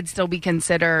that could still be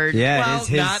considered. Yeah,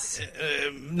 well,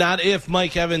 not if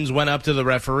Mike Evans went up to the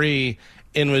referee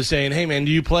and was saying, "Hey, man,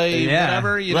 do you play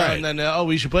whatever?" You know, and then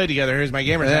we should play together. Here's my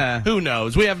gamer tag. Who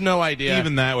knows? We have no idea.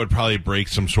 Even that would probably break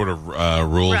some sort of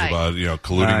rules about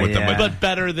colluding with them. But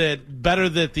better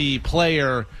that the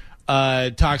player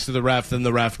talks to the ref than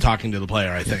the ref talking to the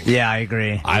player, I think. Yeah, I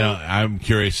agree. I'm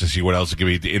curious to see what else it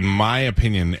could be. In my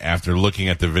opinion, after looking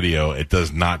at the video, it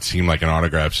does not seem like an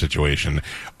autograph situation.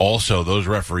 Also, those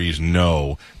referees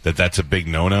know that that's a big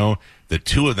no-no. The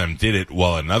two of them did it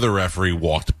while another referee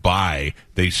walked by.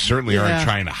 They certainly aren't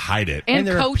trying to hide it. And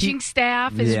coaching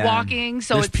staff is walking.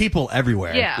 So there's people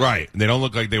everywhere. Yeah. Right. They don't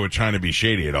look like they were trying to be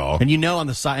shady at all. And on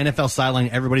the NFL sideline,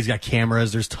 everybody's got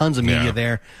cameras. There's tons of media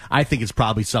there. I think it's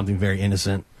probably something very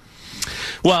innocent.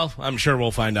 Well, I'm sure we'll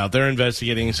find out. They're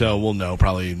investigating, so we'll know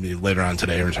probably later on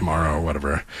today or tomorrow or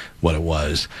whatever what it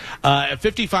was. A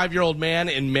 55-year-old man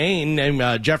in Maine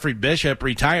named Jeffrey Bishop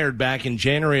retired back in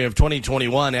January of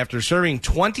 2021 after serving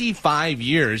 25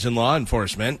 years in law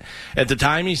enforcement. At the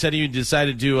time, he said he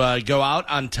decided to go out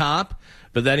on top,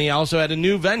 but then he also had a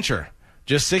new venture.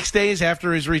 Just 6 days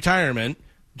after his retirement,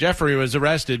 Jeffrey was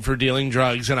arrested for dealing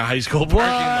drugs in a high school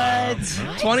parking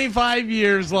lot. 25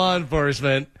 years law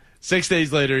enforcement. 6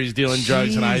 days later, he's dealing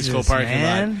drugs in a high school parking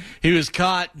lot. He was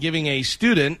caught giving a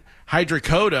student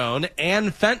hydrocodone and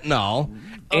fentanyl,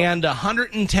 and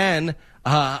 110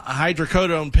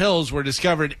 hydrocodone pills were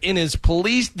discovered in his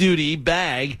police duty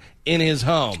bag in his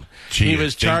home. He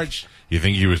was charged. You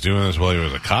think he was doing this while he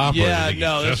was a cop? Yeah, or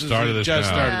no, just started this. Just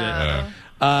started it.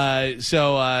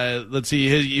 Let's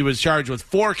see. He was charged with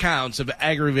 4 counts of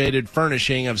aggravated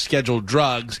furnishing of scheduled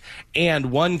drugs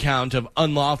and 1 count of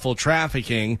unlawful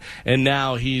trafficking, and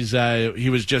now he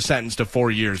was just sentenced to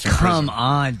 4 years in prison. Come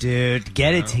on, dude.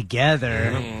 Get it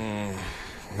together.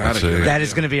 That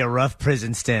is going to be a rough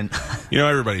prison stint.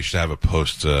 Everybody should have a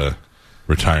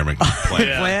post-retirement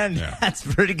plan. Yeah. That's a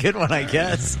pretty good one, I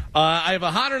guess. I have a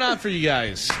hot or not for you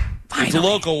guys. It's a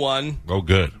local one. Oh,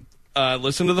 good.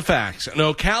 Listen to the facts. An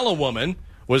Ocala woman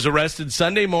was arrested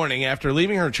Sunday morning after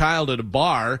leaving her child at a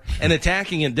bar and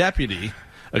attacking a deputy,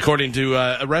 according to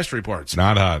arrest reports.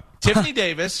 Not hot. Tiffany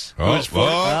Davis, Tiffany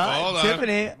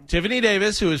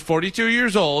Davis, who is 42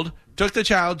 years old, took the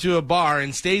child to a bar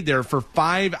and stayed there for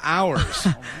 5 hours.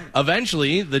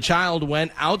 Eventually, the child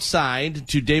went outside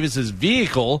to Davis's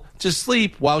vehicle to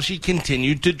sleep while she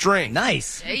continued to drink.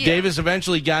 Nice. Yeah. Davis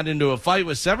eventually got into a fight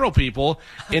with several people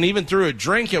and even threw a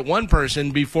drink at one person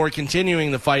before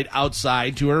continuing the fight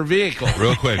outside to her vehicle.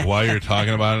 Real quick, while you're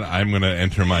talking about it, I'm going to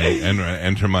enter my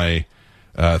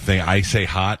thing. I say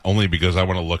hot only because I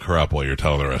want to look her up while you're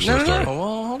telling the rest of the story. No,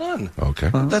 well, hold on. Okay.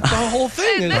 That's the whole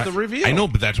thing. Is the reveal. I know,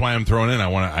 but that's why I'm throwing in.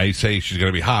 I say she's going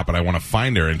to be hot, but I want to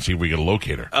find her and see if we can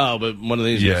locate her. Oh, but one of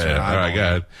these. Yeah. All right,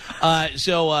 go ahead.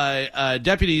 So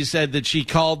deputies said that she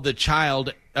called the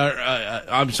child.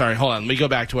 I'm sorry, hold on. Let me go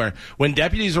back to her. When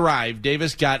deputies arrived,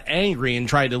 Davis got angry and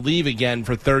tried to leave again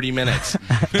for 30 minutes.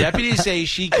 Deputies say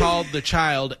she called the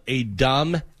child a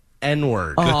dumb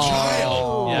N-word. The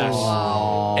child. Yes.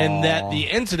 And that the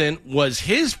incident was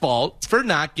his fault for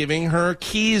not giving her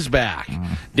keys back.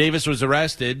 Davis was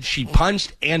arrested. She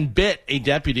punched and bit a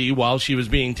deputy while she was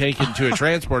being taken to a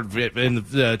transport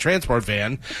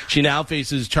van. She now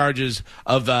faces charges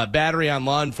of battery on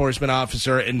law enforcement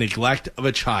officer and neglect of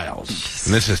a child.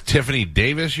 And this is Tiffany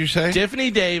Davis, you say? Tiffany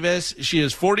Davis. She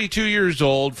is 42 years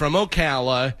old, from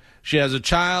Ocala. She has a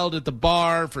child at the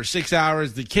bar for 6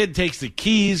 hours. The kid takes the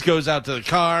keys, goes out to the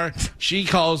car. She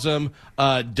calls him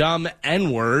dumb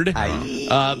N-word,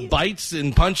 bites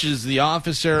and punches the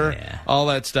officer, all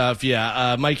that stuff.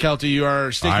 Yeah, Mike Kelty, you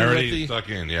are sticking with the... stuck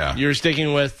in, yeah. You're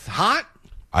sticking with hot?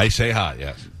 I say hot,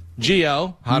 yes.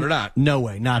 Gio, hot or not? No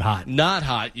way, not hot. Not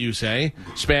hot, you say.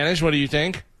 Spanish, what do you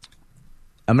think?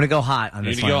 I'm going to go hot on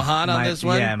this one. You going to go hot on this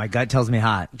one? Yeah, my gut tells me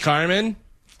hot. Carmen?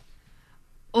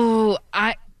 Ooh,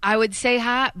 I would say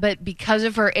hot, but because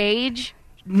of her age,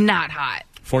 not hot.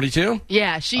 42?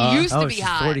 Yeah, she used to be she's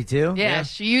hot. 42? Yeah,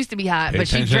 she used to be hot, Pay but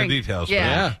she attention to drank. details,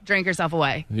 Yeah, drank herself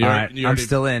away. All right, I'm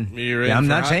still in. You're Yeah, I'm for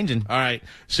not hot? changing. All right.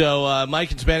 So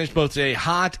Mike and Spanish both say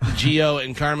hot. Gio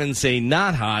and Carmen say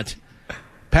not hot.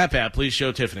 Pat, please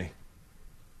show Tiffany.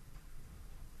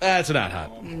 That's not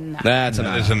hot. No. That's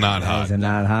That is a not hot. That is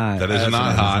not hot. That is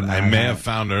not hot. I may have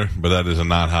found her, but that is a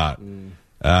not hot.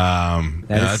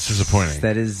 That's disappointing.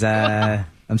 That is.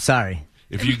 I'm sorry.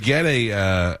 If you get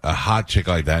a hot chick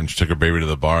like that and she took her baby to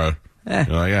the bar, you're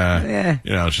like,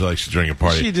 you know, she likes to drink and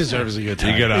party. She deserves a good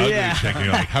time. You get a ugly chick and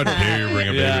you're like, how dare you bring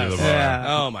a baby to the bar? Yeah.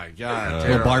 Oh, my God.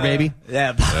 Little bar baby.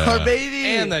 Yeah, bar baby.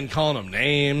 And then calling them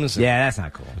names. Yeah, that's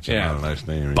not cool. It's not a nice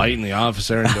name. Biting the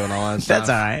officer and doing all that stuff. That's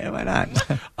all right. Why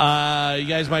not? You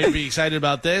guys might be excited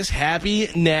about this. Happy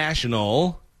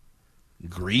National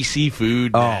Greasy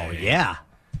Food Day. Oh yeah.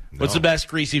 What's the best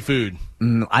greasy food?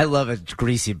 I love a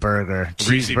greasy burger.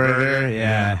 Greasy burger?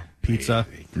 Yeah. Pizza.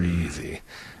 Greasy.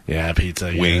 Yeah,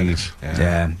 pizza. Wings.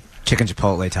 Yeah. Chicken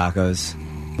chipotle tacos.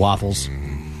 Waffles.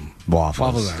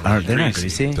 Waffles. They're not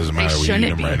greasy. Doesn't matter. We eat shouldn't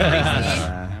them be right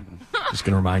now. Just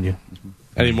going to remind you.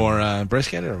 Any more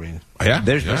brisket? Or we? Yeah.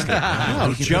 There's yeah. brisket.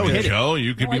 Oh, Joe hit it. Joe,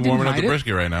 you could be didn't warming up hide the it.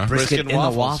 brisket right now. Brisket and in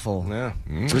the waffles. waffle.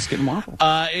 Yeah. Brisket and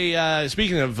waffle.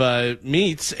 Speaking of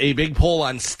meats, a big poll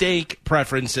on steak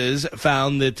preferences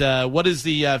found that what is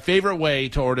the favorite way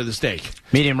to order the steak?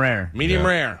 Medium rare. Medium Yeah.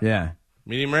 rare. Yeah.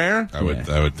 Medium rare? I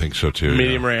would think so too.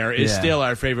 Medium yeah. rare is Yeah. still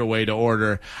our favorite way to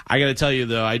order. I got to tell you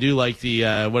though, I do like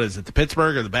the what is it, the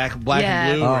Pittsburgh or the black Yeah.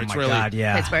 and blue, Oh where it's my really God.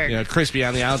 Yeah. Pittsburgh. crispy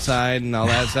on the outside and all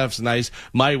that stuff's nice.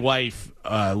 My wife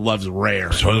loves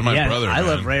rare. So does my Yeah, brother. I man.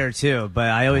 love rare too, but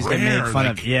I always get Rare, made fun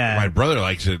like, of. Yeah. My brother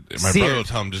likes it. My Seared. brother will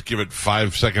tell him just give it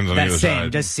 5 seconds on That's either same.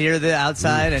 side. Just sear the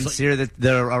outside and sear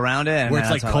the around it. And Where it's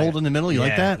that's like how I cold in the middle? You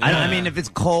like Yeah. that? I mean, if it's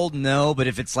cold, no. But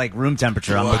if it's like room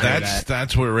temperature, I'm But okay with that.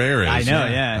 that's what rare is. I know,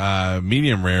 yeah.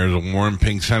 Medium rare is a warm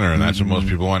pink center, and that's what most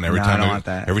people want. No, I don't want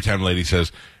that. Every time a lady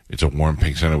says it's a warm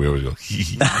pink center, we always go.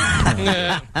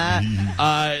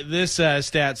 This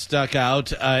stat stuck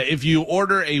out. If you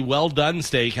order a well done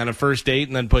steak on a first date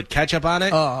and then put ketchup on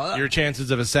it, your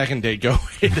chances of a second date go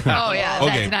way down. Oh yeah,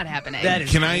 Okay. that's not happening. That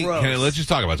is Can I? gross. Let's just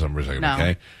talk about something for a second, No.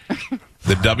 okay?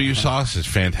 The W sauce is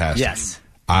fantastic. Yes.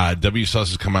 W sauce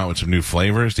has come out with some new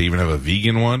flavors. They even have a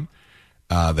vegan one.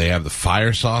 They have the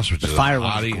fire sauce, which is fire a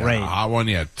one's hottie, great. a hot one.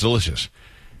 Yeah, it's delicious.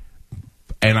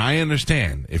 And I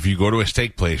understand if you go to a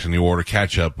steak place and you order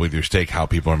ketchup with your steak, how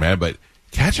people are mad, but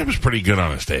ketchup is pretty good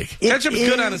on a steak. Ketchup's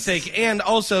good on a steak, and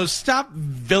also stop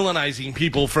villainizing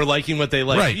people for liking what they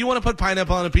like. Right. If you want to put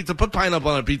pineapple on a pizza, put pineapple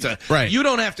on a pizza. Right. You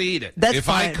don't have to eat it. That's If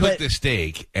fine, I cook but- the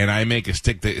steak and I make a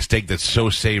steak that's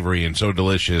so savory and so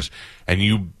delicious, and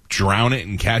you drown it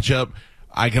in ketchup,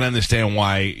 I can understand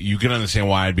why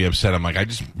I'd be upset. I'm like, I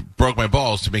just broke my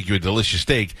balls to make you a delicious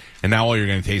steak, and now all you're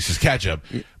going to taste is ketchup.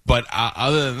 But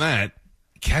other than that,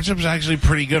 ketchup's actually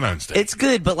pretty good on steak. It's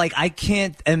good, but like I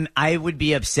can't. I would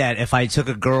be upset if I took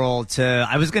a girl to.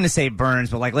 I was going to say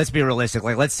Burns, but like let's be realistic.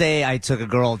 Like let's say I took a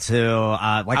girl to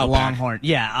like Outback. Longhorn.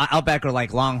 Yeah, Outback or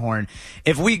like Longhorn.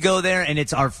 If we go there and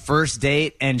it's our first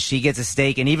date and she gets a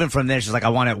steak, and even from there she's like, I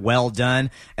want it well done,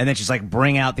 and then she's like,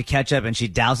 bring out the ketchup, and she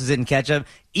douses it in ketchup.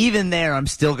 Even there, I'm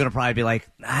still going to probably be like,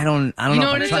 I don't You know. know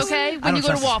if when I it's trust, okay? I When don't you go to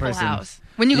trust this Waffle person. House.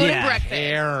 When you go Yeah. to breakfast.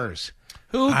 cares?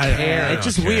 Who I cares? don't It's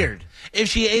just care. weird. If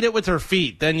she ate it with her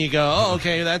feet, then you go, oh,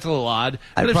 okay, that's a little odd.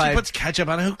 But if probably- she puts ketchup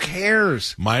on it, who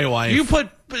cares? My wife. You put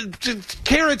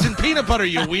carrots and peanut butter,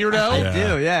 you weirdo. I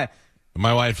do, yeah.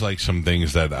 My wife likes some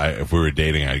things that if we were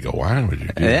dating, I'd go, why would you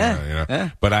do Yeah, that? You know? yeah.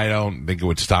 But I don't think it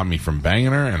would stop me from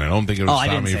banging her, and I don't think it would Oh, I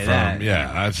stop didn't me say from. that.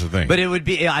 Yeah, that's the thing. But it would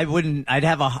be. I wouldn't.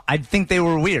 I'd think they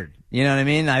were weird. You know what I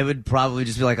mean? I would probably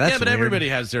just be like, that's Yeah, but weird. everybody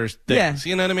has their things. Yeah.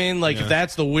 You know what I mean? Like, if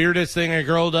that's the weirdest thing a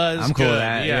girl does, I'm cool good. with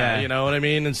that, yeah. You know what I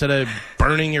mean? Instead of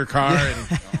burning your car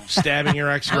and stabbing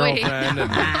your ex-girlfriend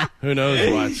and who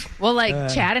knows what. Well, like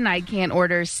Chad and I can't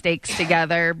order steaks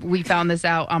together. We found this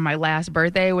out on my last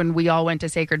birthday when we all went to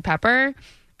Sacred Pepper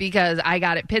because I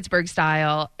got it Pittsburgh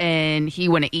style and he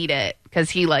wouldn't eat it because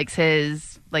he likes his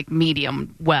like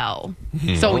medium well.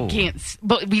 So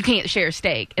we can't share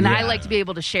steak, and I like to be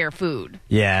able to share food.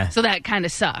 Yeah. So that kind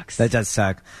of sucks. That does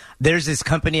suck. There's this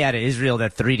company out of Israel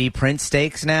that 3D prints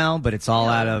steaks now, but it's all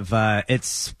out of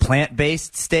it's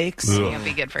plant-based steaks. Can't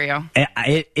be good for you.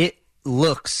 It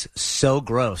looks so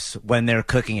gross when they're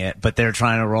cooking it, but they're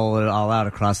trying to roll it all out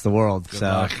across the world.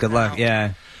 Good luck.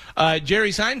 Yeah.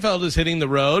 Jerry Seinfeld is hitting the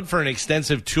road for an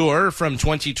extensive tour from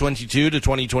 2022 to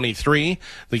 2023.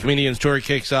 The comedian's tour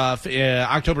kicks off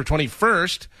October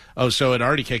 21st. Oh, so it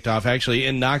already kicked off, actually,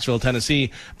 in Knoxville,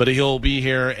 Tennessee. But he'll be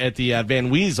here at the Van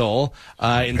Wezel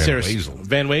in Sarasota.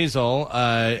 Van Wezel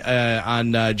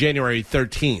on January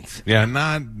 13th. Yeah,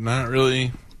 not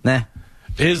really. Nah.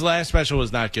 His last special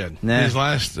was not good. Nah.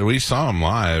 We saw him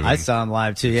live. I saw him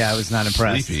live, too. Yeah, I was not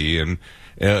impressed. Sleepy, and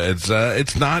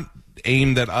it's not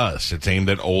aimed at us. It's aimed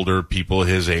at older people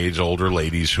his age, older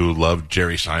ladies who love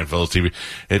Jerry Seinfeld's TV.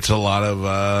 It's a lot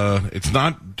of, it's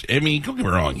not, I mean, don't get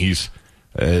me wrong. He's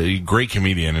a great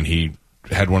comedian, and he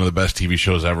had one of the best TV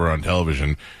shows ever on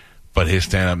television. But his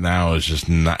stand-up now is just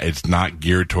not, it's not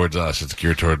geared towards us. It's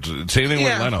geared towards, same thing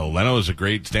with Leno. Leno is a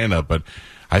great stand-up, but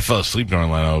I fell asleep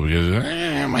during Leno because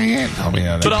my hand told me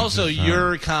how to. But also,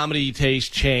 your comedy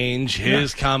taste change,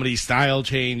 his comedy style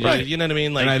changes. Right. You know what I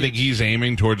mean? Like, and I think he's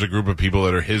aiming towards a group of people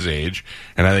that are his age,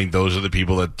 and I think those are the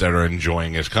people that are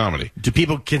enjoying his comedy. Do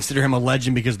people consider him a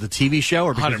legend because of the TV show,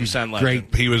 or because 100%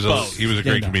 great? He was a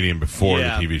great comedian before the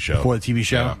TV show. Before the TV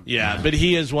show, yeah, but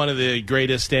he is one of the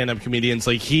greatest stand-up comedians.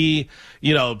 Like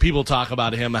people talk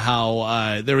about him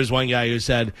how there was one guy who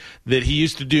said that he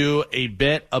used to do a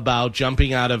bit about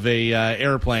jumping out of a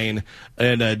airplane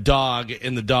and a dog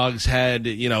in the dog's head,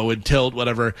 would tilt,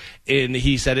 whatever. And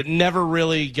he said it never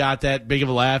really got that big of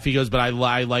a laugh. He goes, but I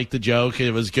liked the joke.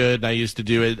 It was good. And I used to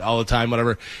do it all the time,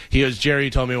 whatever. He goes, Jerry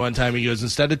told me one time, he goes,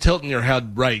 instead of tilting your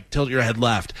head right, tilt your head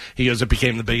left. He goes, it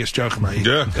became the biggest joke of my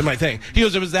thing. He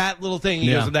goes, it was that little thing.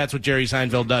 He goes, and that's what Jerry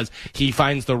Seinfeld does. He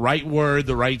finds the right word,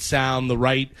 the right sound, the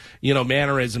right,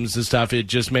 mannerisms and stuff. It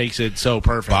just makes it so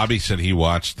perfect. Bobby said he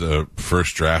watched the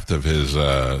first draft of his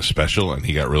special, and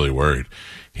he got really worried.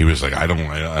 He was like,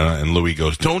 and Louis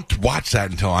goes, don't watch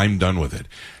that until I'm done with it.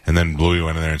 And then Louis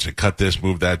went in there and said, cut this,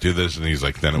 move that, do this. And he's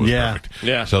like, then it was perfect.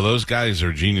 Yeah. So those guys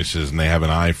are geniuses, and they have an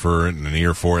eye for it and an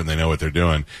ear for it, and they know what they're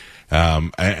doing.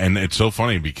 And it's so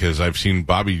funny because I've seen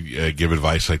Bobby give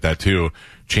advice like that too.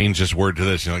 Change this word to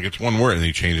this. It's one word, and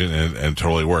you change it, and it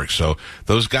totally works. So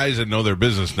those guys that know their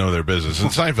business know their business. And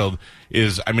Seinfeld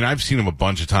I've seen him a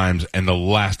bunch of times, and the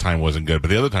last time wasn't good, but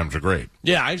the other times are great.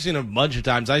 Yeah, I've seen him a bunch of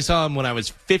times. I saw him when I was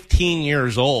 15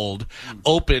 years old,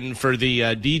 open for the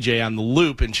DJ on the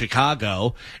Loop in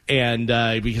Chicago, and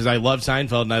because I loved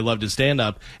Seinfeld and I loved his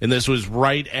stand-up, and this was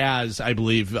right as, I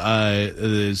believe,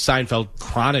 Seinfeld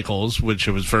Chronicles, which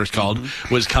it was first called,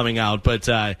 was coming out. But,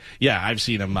 I've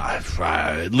seen him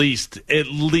at least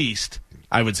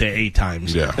I would say 8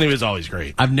 times. Yeah. And he was always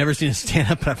great. I've never seen a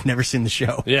stand-up, but I've never seen the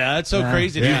show. Yeah, that's so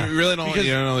crazy. Yeah. You really don't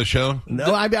know the show?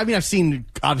 No, I mean, I've seen,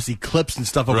 obviously, clips and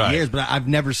stuff over the years, but I've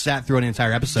never sat through an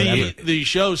entire episode ever. The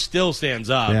show still stands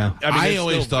up. Yeah. I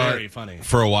always thought very funny.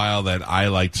 For a while that I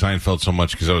liked Seinfeld so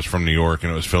much because I was from New York,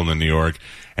 and it was filmed in New York,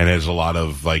 and there's a lot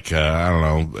of,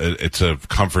 it's a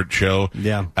comfort show.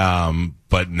 Yeah.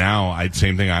 But now,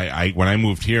 same thing. When I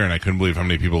moved here, and I couldn't believe how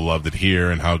many people loved it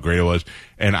here and how great it was.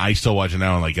 And I still watch it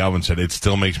now, and like Galvin said, it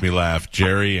still makes me laugh.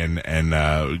 Jerry and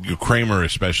Kramer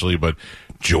especially, but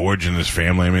George and his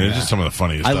family. I mean, it's just some of the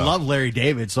funniest stuff. I love Larry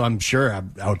David, so I'm sure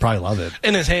I would probably love it.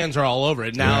 And his hands are all over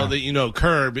it. Now that you know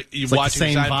Curb, you watch the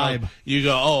same Seinfeld, vibe. You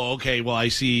go, oh, okay, well, I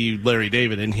see Larry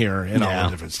David in here and all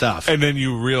the different stuff. And then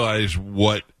you realize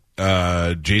what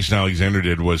Jason Alexander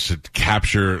did was to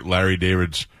capture Larry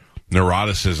David's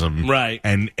neuroticism, right?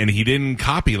 And he didn't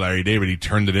copy Larry David; he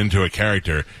turned it into a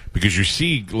character, because you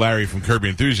see Larry from Curb Your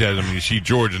Enthusiasm, and you see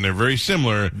George, and they're very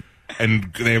similar,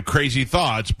 and they have crazy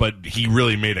thoughts, but he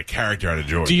really made a character out of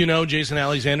George. Do you know Jason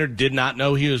Alexander did not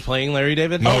know he was playing Larry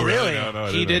David? No, really? No,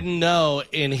 he didn't know,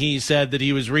 and he said that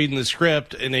he was reading the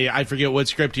script, and I forget what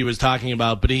script he was talking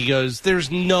about, but he goes, "There's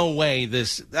no way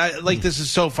this is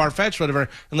so far-fetched, whatever."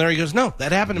 And Larry goes, "No,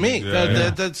 that happened to me.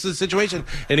 That's the situation."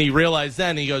 And he realized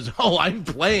then, he goes, "Oh, I'm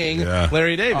playing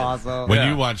Larry David." Awesome. When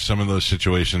you watch some of those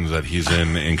situations that he's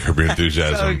in Curb Your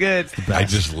Enthusiasm, so good. I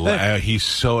just he's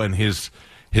so, and his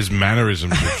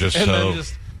mannerisms are just so...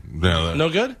 No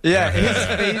good? Yeah, his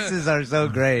faces are so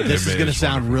great. This is going to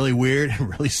sound really weird and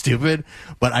really stupid,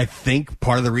 but I think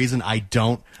part of the reason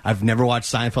I've never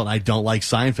watched Seinfeld and I don't like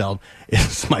Seinfeld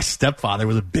is my stepfather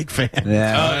was a big fan.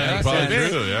 Yeah. Probably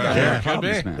true. Could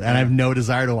be. And I have no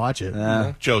desire to watch it.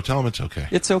 Joe, tell him it's okay.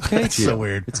 It's okay. It's so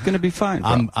weird. It's going to be fine.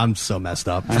 Bro. I'm so messed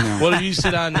up. I know. What if you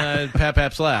sit on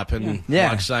Pap's lap and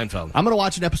watch Seinfeld? I'm going to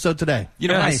watch an episode today.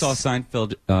 I saw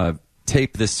Seinfeld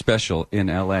taped this special in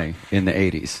L.A. in the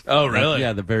 80s. Oh, really?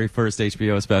 Yeah, the very first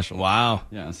HBO special. Wow.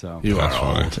 Yeah, so. You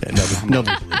are old.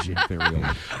 Nobody believes you. Very old.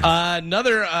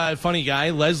 Another funny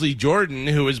guy, Leslie Jordan,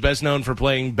 who is best known for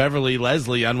playing Beverly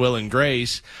Leslie on Will and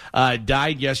Grace,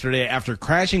 died yesterday after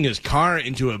crashing his car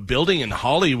into a building in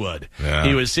Hollywood. Yeah.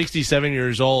 He was 67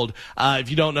 years old. If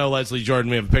you don't know Leslie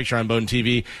Jordan, we have a picture on Bone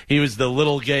TV. He was the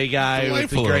little gay guy with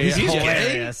the Delightful. gray He's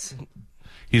Hilarious.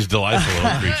 He's a delightful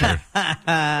little creature.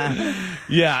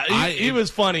 Yeah, he was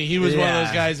funny. He was one of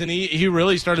those guys, and he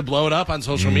really started blowing up on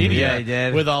social media Yeah, he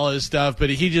did. with all his stuff, but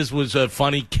he just was a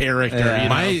funny character. You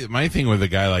know? My thing with a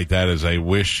guy like that is I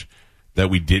wish that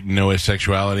we didn't know his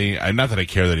sexuality. Not that I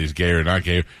care that he's gay or not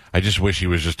gay. I just wish he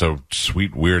was just a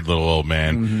sweet, weird little old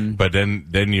man. Mm-hmm. But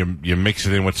then you mix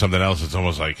it in with something else. It's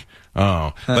almost like,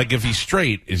 oh, like if he's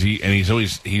straight, is he? And he's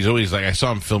always like, I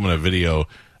saw him filming a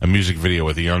music video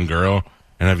with a young girl.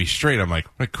 And if he's straight, I'm like,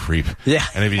 what a creep. Yeah.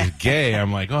 And if he's gay,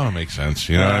 I'm like, oh, it makes sense.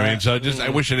 You know what I mean? So I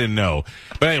wish I didn't know.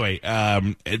 But anyway,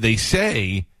 they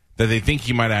say that they think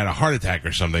he might have had a heart attack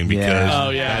or something because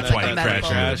that's why he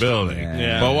crashed into the building.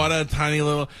 Yeah. But what a tiny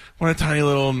little,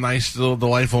 nice little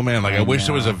delightful man. Like I wish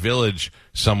there was a village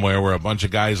somewhere where a bunch of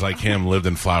guys like him lived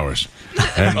in flowers,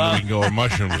 and we can go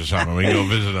mushrooms or something. We can go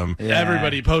visit him. Yeah.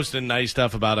 Everybody posted nice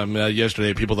stuff about him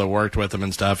yesterday. People that worked with him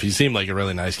and stuff. He seemed like a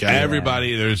really nice guy.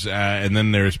 Everybody, there's and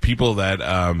then there's people that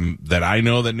that I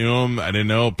know that knew him. I didn't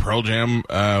know Pearl Jam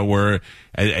were.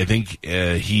 I think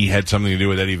he had something to do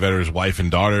with Eddie Vedder's wife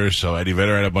and daughters. So Eddie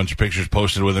Vedder had a bunch of pictures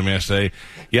posted with him yesterday.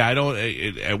 Yeah, I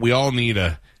don't. We all need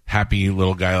a happy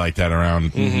little guy like that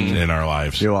around in our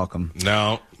lives. You're welcome.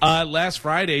 No. Last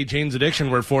Friday, Jane's Addiction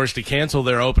were forced to cancel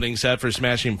their opening set for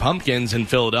Smashing Pumpkins in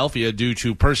Philadelphia due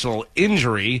to personal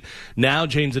injury. Now,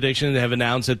 Jane's Addiction have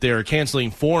announced that they are canceling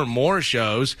 4 more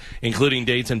shows, including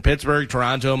dates in Pittsburgh,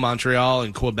 Toronto, Montreal,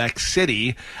 and Quebec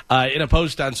City. In a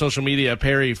post on social media,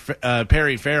 Perry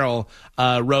Farrell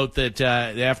wrote that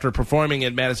after performing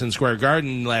at Madison Square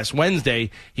Garden last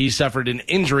Wednesday, he suffered an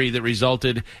injury that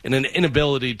resulted in an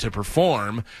inability to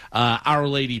perform. Our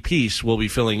Lady Peace will be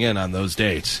filling in on those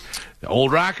dates. The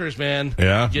old rockers, man.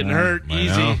 Yeah. Getting hurt I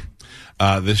easy.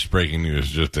 know. This breaking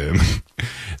news just in.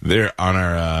 There on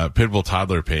our Pitbull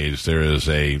Toddler page, there is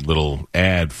a little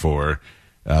ad for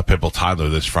Pitbull Toddler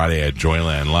this Friday at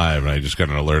Joyland Live, and I just got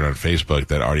an alert on Facebook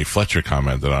that Artie Fletcher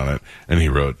commented on it, and he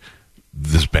wrote,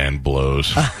 "This band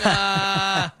blows." Hey,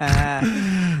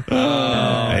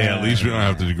 at least we don't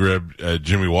have to grab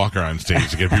Jimmy Walker on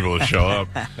stage to get people to show up.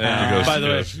 By the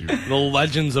way, the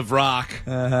legends of rock.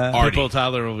 Pitbull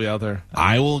Toddler will be out there.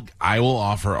 I will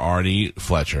offer Artie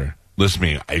Fletcher. Listen to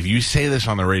me. If you say this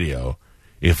on the radio,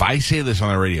 if I say this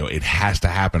on the radio, it has to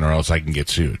happen or else I can get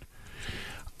sued.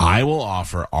 I will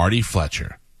offer Artie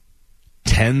Fletcher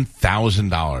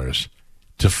 $10,000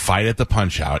 to fight at the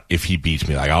Punch-Out if he beats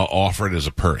me. Like, I'll offer it as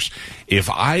a purse. If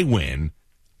I win,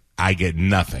 I get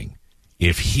nothing.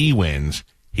 If he wins,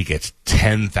 he gets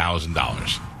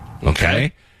 $10,000.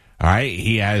 Okay? All right?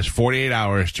 He has 48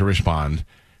 hours to respond.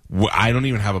 I don't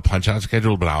even have a Punch-Out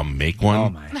scheduled, but I'll make one. Oh,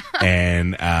 my.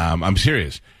 And I'm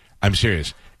serious. By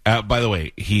the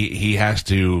way, he has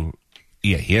to...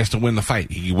 Yeah, he has to win the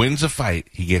fight. He wins the fight,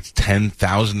 he gets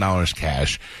 $10,000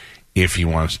 cash if he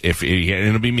wants. And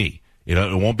it'll be me. It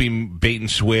won't be bait and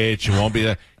switch. It won't be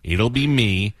that. It'll be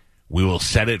me. We will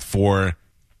set it for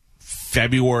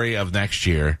February of next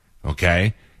year,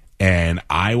 okay? And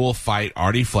I will fight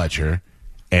Artie Fletcher,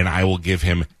 and I will give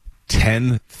him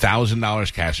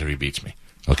 $10,000 cash if he beats me,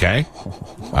 okay?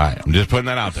 All right, I'm just putting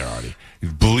that out there, Artie.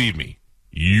 Believe me,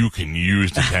 you can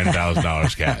use the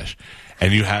 $10,000 cash.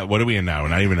 And you have, what are we in now? We're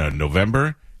not even in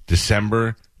November,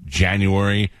 December,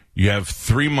 January. You have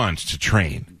 3 months to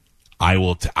train. I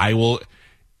will,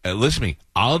 listen to me.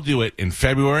 I'll do it in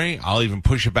February. I'll even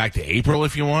push it back to April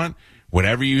if you want.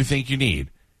 Whatever you think you need.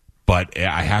 But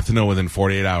I have to know within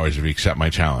 48 hours if you accept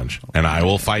my challenge. And I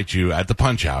will fight you at the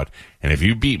Punch-Out. And if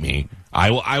you beat me,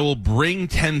 I will bring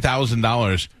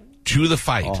 $10,000 to the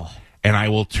fight. And I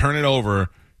will turn it over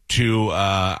to,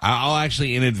 I'll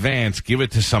actually in advance give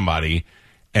it to somebody,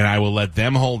 and I will let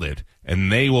them hold it,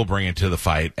 and they will bring it to the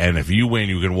fight. And if you win,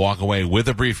 you can walk away with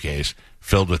a briefcase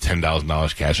filled with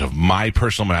 $10,000 cash of my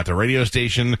personal, not the radio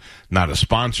station, not a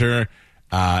sponsor.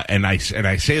 And I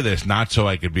say this not so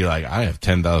I could be like, I have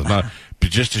 $10,000, but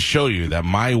just to show you that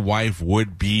my wife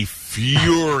would be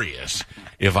furious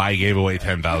if I gave away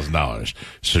 $10,000.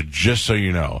 So just so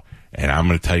you know, and I'm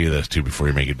going to tell you this too before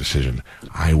you make a decision,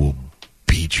 I will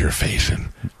beat your face in.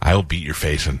 I will beat your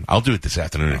face in. I'll do it this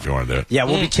afternoon if you want to do it. Yeah,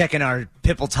 we'll be checking our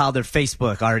Pipple Toddler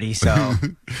Facebook, Artie, so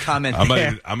comment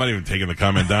there. I'm not even taking the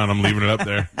comment down. I'm leaving it up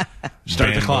there.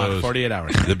 Start the clock, 48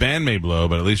 hours. The band may blow,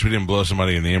 but at least we didn't blow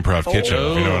somebody in the improv kitchen.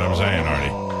 If you know what I'm saying,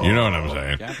 Artie. You know what I'm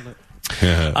saying.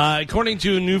 According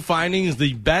to new findings,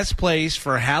 the best place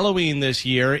for Halloween this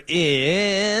year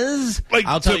is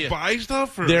I'll tell you, buy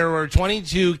stuff. Or? There were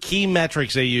 22 key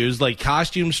metrics they used, like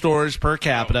costume stores per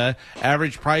capita,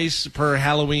 average price per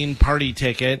Halloween party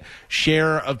ticket,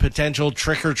 share of potential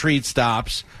trick or treat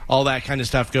stops. All that kind of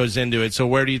stuff goes into it. So,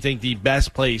 where do you think the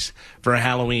best place for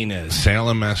Halloween is?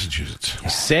 Salem,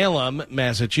 Massachusetts. Salem,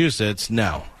 Massachusetts.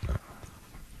 No.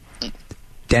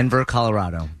 Denver,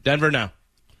 Colorado. Denver, no.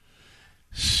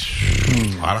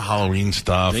 A lot of Halloween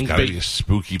stuff. Got to be a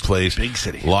spooky place. Big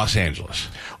city. Los Angeles.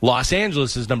 Los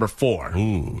Angeles is number 4.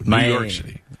 Ooh, New York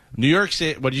City. New York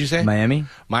City. What did you say? Miami.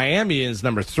 Miami is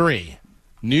number 3.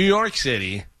 New York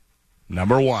City,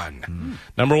 number 1.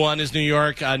 Number 1 is New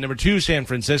York. Number 2, San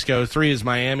Francisco. 3 is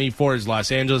Miami. 4 is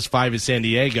Los Angeles. 5 is San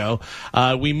Diego.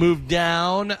 We moved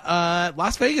down.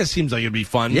 Las Vegas seems like it'd be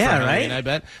fun. Yeah, for Halloween, right? I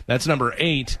bet. That's number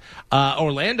 8.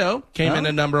 Orlando came in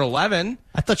at number 11.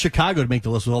 I thought Chicago would make the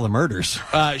list with all the murders.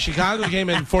 Chicago came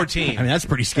in 14. I mean, that's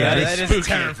pretty scary. That is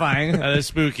terrifying. That is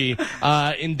spooky.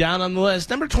 And down on the list,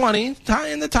 number 20,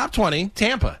 in the top 20,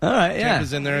 Tampa. All right, yeah.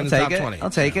 Tampa's in there in I'll the take top it. 20. I'll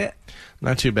take it.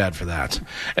 Not too bad for that.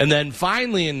 And then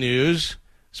finally in news,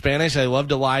 Spanish, I love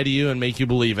to lie to you and make you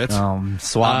believe it.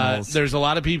 Swabbles. There's a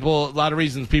lot of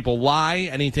reasons people lie.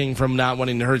 Anything from not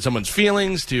wanting to hurt someone's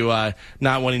feelings to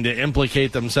not wanting to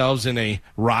implicate themselves in a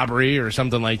robbery or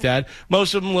something like that.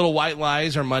 Most of them little white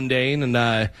lies are mundane and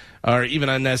are even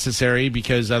unnecessary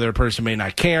because the other person may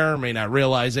not care, may not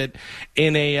realize it.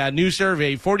 In a new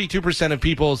survey, 42% of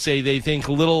people say they think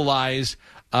little lies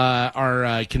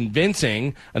are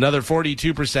convincing. Another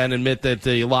 42% admit that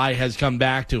the lie has come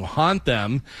back to haunt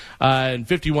them. And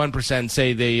 51%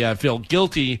 say they feel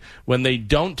guilty when they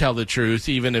don't tell the truth,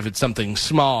 even if it's something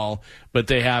small. But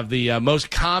they have the most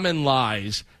common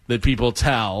lies that people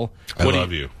tell. I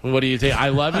love you. What do you think? I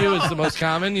love you is the most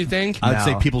common, you think? I'd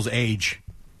say people's age.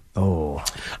 Oh.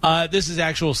 This is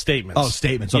actual statements. Oh,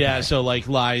 statements. Okay. Yeah, so like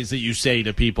lies that you say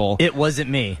to people. It wasn't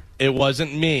me. It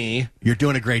wasn't me. You're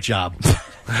doing a great job.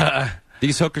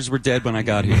 These hookers were dead when I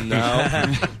got here.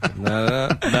 No,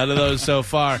 none of those so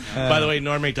far. By the way,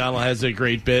 Norm Macdonald has a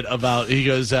great bit about, he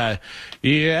goes,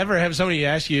 you ever have somebody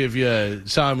ask you if you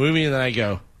saw a movie? And then I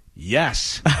go,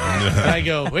 yes. And I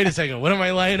go, wait a second, what am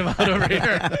I lying about over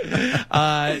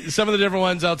here? Some of the different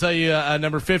ones, I'll tell you,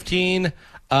 number 15,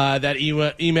 that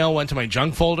email went to my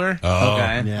junk folder. Oh,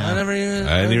 Okay. Yeah.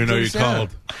 I didn't even know you called.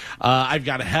 I've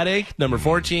got a headache, number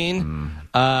 14.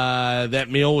 That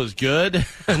meal was good,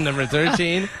 number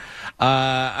 13.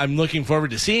 I'm looking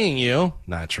forward to seeing you.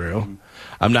 Not true.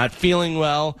 I'm not feeling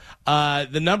well.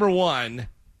 The number 1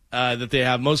 that they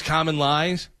have most common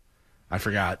lies, I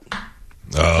forgot.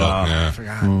 Yeah. I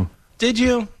forgot. Did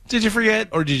you? Did you forget,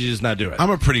 or did you just not do it? I'm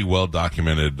a pretty well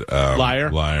documented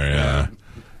Liar? Liar, yeah.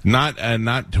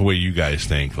 Not to where you guys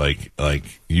think. Like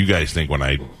you guys think when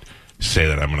I say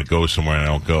that I'm going to go somewhere and I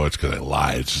don't go, it's because I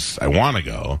lie. It's just I want to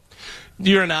go.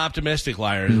 You're an optimistic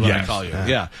liar, is what I Yes. call you.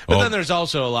 Yeah, but then there's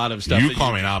also a lot of stuff. You that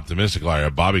call me an optimistic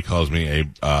liar. Bobby calls me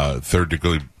a third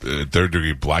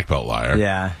degree black belt liar.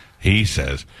 Yeah. He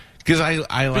says. Because I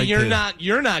like But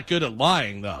you're not good at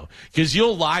lying though, because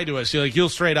you'll lie to us. You'll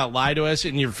straight out lie to us,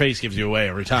 and your face gives you away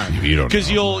every time. You don't know. Because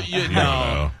You don't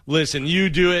know. listen, you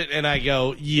do it, and I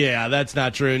go, yeah, that's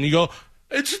not true, and you go,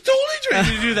 it's totally true. And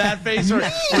you do that face, or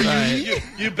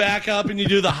you back up and you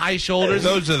do the high shoulders.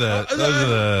 Those are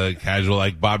the casual.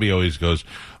 Like Bobby always goes,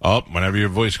 oh, whenever your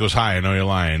voice goes high, I know you're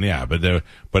lying. Yeah, but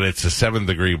it's the 7th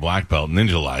degree black belt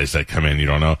ninja lies that come in. You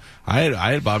don't know. I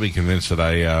had Bobby convinced that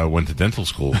I went to dental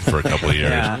school for a couple of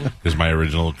years because my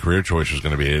original career choice was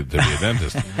going to be a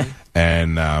dentist,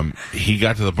 and he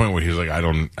got to the point where he was like, I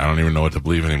don't even know what to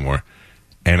believe anymore,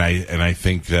 and I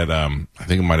think that I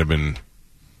think it might have been.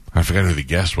 I forgot who the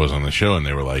guest was on the show, and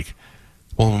they were like,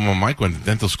 well, Mike went to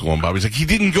dental school, and Bobby's like, he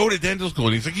didn't go to dental school.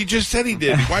 And he's like, he just said he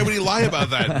did. Why would he lie about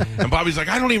that? And Bobby's like,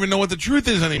 I don't even know what the truth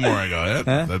is anymore. I go,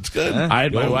 that's good. I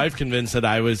had my wife convinced that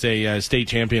I was a state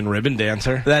champion ribbon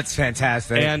dancer. That's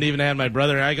fantastic. And even had my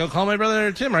brother. I go, call my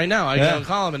brother Tim right now. I go,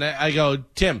 call him. And I go,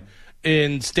 Tim,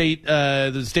 in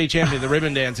the state champion, the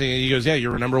ribbon dancing. And he goes, yeah,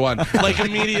 you're number 1. Like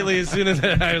immediately as soon as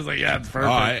I was like, yeah, it's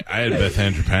perfect. I had Beth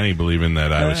Andrepani believing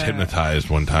that I was hypnotized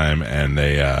one time, and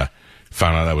they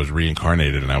found out I was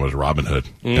reincarnated and I was Robin Hood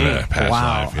in a past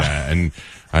life. Yeah, and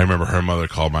I remember her mother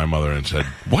called my mother and said,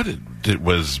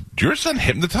 was your son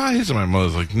hypnotized? And my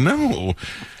mother's like, no.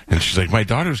 And she's like, my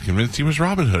daughter was convinced he was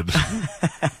Robin Hood.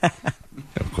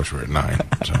 Of course, we're at 9,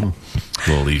 so a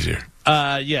little easier.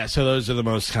 Yeah, so those are the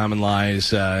most common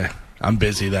lies. I'm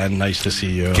busy then. Nice to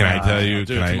see you. Can I tell you? I'll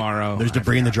do it tomorrow. There's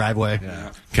debris in the driveway.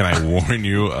 Yeah. Can I warn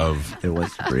you of... It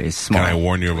was pretty small. Can I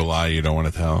warn you of a lie you don't want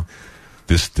to tell?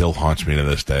 This still haunts me to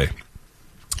this day.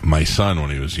 My son,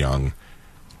 when he was young,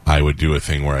 I would do a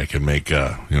thing where I could make,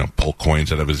 pull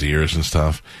coins out of his ears and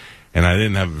stuff. And I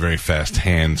didn't have very fast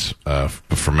hands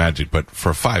for magic, but for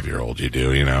a 5-year-old, you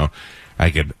do, you know. I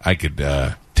could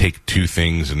take 2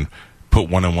 things and put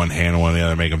one in one hand and one in the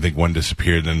other, make him think one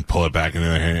disappeared, then pull it back in the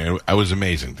other hand. I was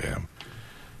amazing to him.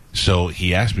 So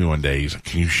he asked me one day, he's like,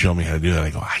 can you show me how to do that? I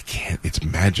go, I can't. It's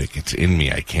magic. It's in me.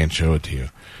 I can't show it to you.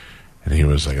 And he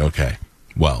was like, okay.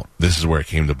 Well, this is where it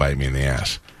came to bite me in the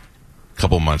ass. A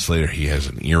couple months later, he has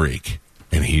an earache,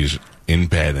 and he's in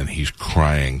bed, and he's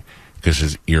crying because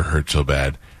his ear hurt so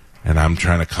bad. And I'm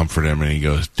trying to comfort him, and he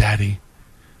goes, Daddy,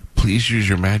 please use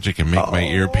your magic and make my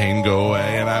ear pain go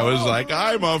away. And I was like,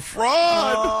 I'm a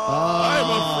fraud. I'm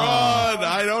a fraud.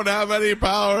 I don't have any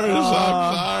powers.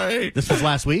 I'm sorry. This was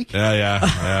last week?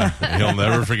 Yeah. He'll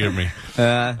never forgive me.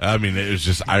 I mean, it was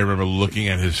just, I remember looking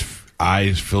at his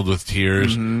eyes filled with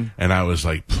tears, and I was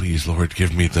like, please, Lord,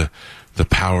 give me the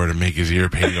power to make his ear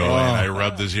pain go away. And I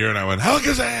rubbed his ear, and I went,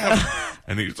 Alakazam!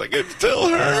 And he's like, it still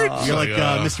hurts. You're like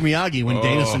Mr. Miyagi when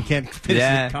Danielson can't finish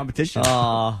the competition.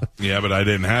 Yeah, but I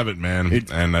didn't have it, man.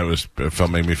 And it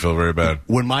made me feel very bad.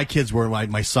 When my kids were,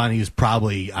 my son, he was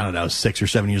probably, 6 or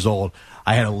 7 years old,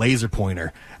 I had a laser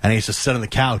pointer, and I used to sit on the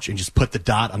couch and just put the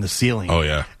dot on the ceiling. Oh,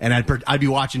 yeah. And I'd be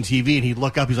watching TV, and he'd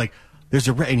look up, he's like, there's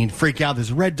a red, and he'd freak out.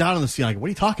 There's a red dot on the ceiling. Like, what are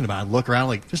you talking about? I'd look around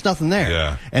like, there's nothing there.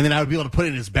 Yeah. And then I would be able to put it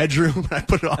in his bedroom, and I'd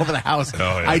put it all over the house. Oh,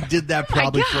 yeah. I did that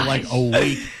probably for like a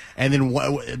week. And then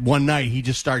one night he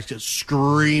just starts just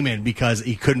screaming because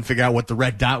he couldn't figure out what the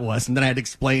red dot was. And then I had to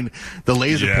explain the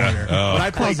laser pointer. When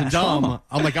I played dumb,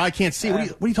 I'm like, I can't see.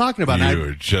 What are you talking about? You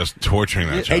were just torturing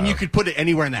that child. And you could put it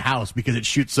anywhere in the house because it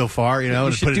shoots so far, you know.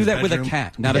 You should do that with a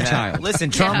cat, not a child. Listen,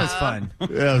 trauma's fun.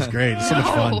 Yeah, it was great. It's so much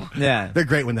fun. Yeah. They're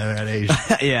great when they're that age.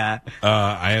 Yeah.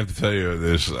 I have to tell you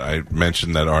this. I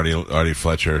mentioned that Artie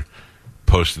Fletcher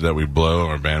posted that we blow,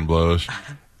 our band blows.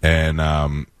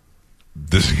 And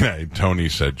this guy, Tony,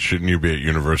 said, shouldn't you be at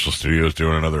Universal Studios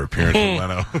doing another appearance with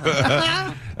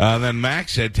Leno? Then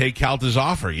Max said, take Calta's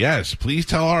offer. Yes, please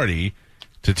tell Artie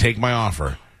to take my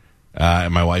offer.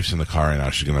 And my wife's in the car right now.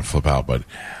 She's going to flip out. But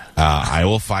I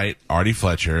will fight Artie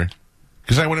Fletcher.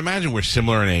 Because I would imagine we're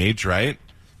similar in age, right?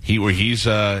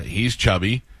 He's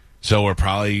chubby. So we're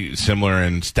probably similar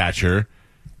in stature.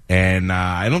 And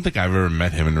I don't think I've ever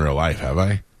met him in real life, have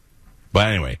I? But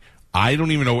anyway, I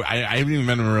don't even know. I haven't even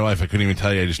met him in real life. I couldn't even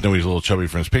tell you. I just know he's a little chubby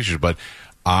from his pictures. But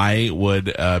I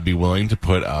would be willing to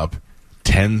put up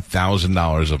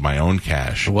 $10,000 of my own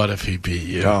cash. What if he beat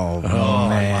you? Oh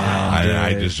man.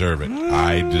 I deserve it.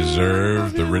 I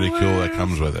deserve the ridicule that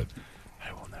comes with it.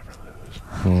 I will never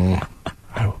lose.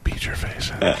 I will beat your face.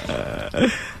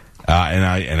 And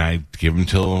I give him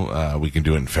till we can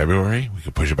do it in February. We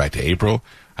can push it back to April.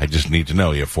 I just need to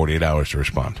know. You have 48 hours to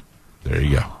respond. There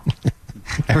you go.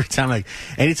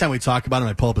 Anytime we talk about him,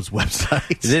 I pull up his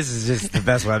website. This is just the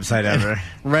best website ever.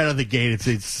 Right out of the gate,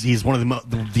 he's one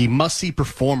of the must-see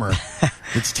performer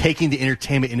that's taking the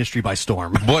entertainment industry by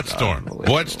storm. What storm?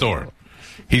 What storm?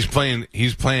 He's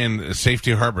playing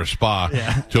Safety Harbor Spa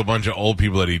to a bunch of old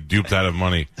people that he duped out of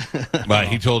money. But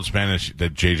he told Spanish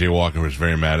that J.J. Walker was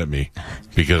very mad at me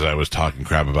because I was talking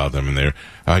crap about them. And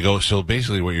I go, so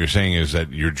basically what you're saying is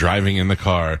that you're driving in the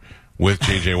car with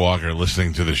J.J. Walker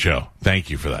listening to the show. Thank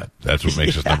you for that. That's what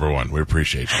makes us number one. We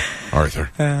appreciate you, Arthur.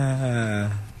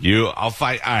 I'll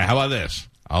fight. All right, how about this?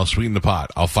 I'll sweeten the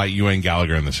pot. I'll fight you and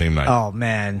Gallagher in the same night. Oh,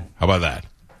 man. How about that?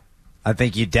 I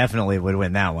think you definitely would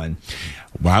win that one.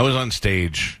 When I was on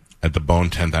stage at the Bone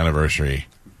 10th anniversary,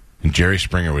 and Jerry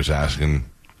Springer was asking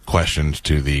questions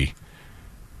to the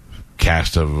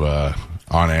cast of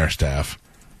on-air staff,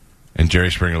 and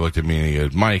Jerry Springer looked at me and he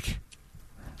goes, Mike,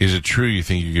 is it true you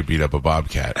think you could beat up a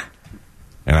bobcat?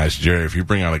 And I said, Jerry, if you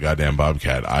bring out a goddamn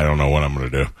bobcat, I don't know what I'm going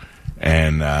to do.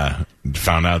 And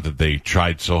found out that they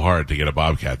tried so hard to get a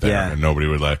bobcat there, and nobody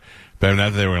would let. But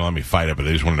not that they were going to let me fight it, but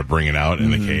they just wanted to bring it out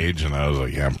in the cage. And I was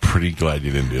like, yeah, I'm pretty glad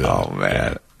you didn't do that. Oh,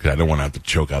 man. Because I don't want to have to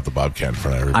choke out the bobcat in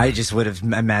front of everybody. I just would have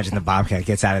imagined the bobcat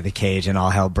gets out of the cage and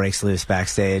all hell breaks loose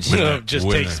backstage. Just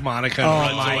takes Monica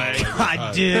and runs away. Oh, my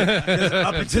God, dude.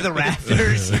 Up into the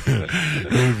rafters.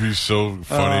 It would be so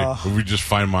funny if we just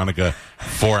find Monica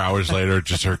 4 hours later,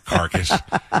 just her carcass.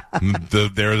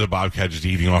 There the bobcat just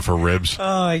eating off her ribs. Oh,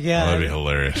 my God. That'd be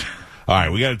hilarious. All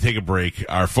right, we got to take a break.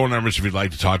 Our phone numbers, if you'd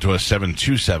like to talk to us,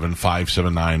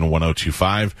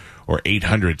 727-579-1025 or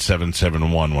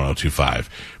 800-771-1025.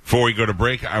 Before we go to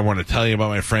break, I want to tell you about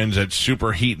my friends at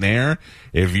Super Heat and Air.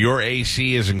 If your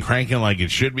AC isn't cranking like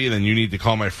it should be, then you need to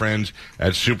call my friends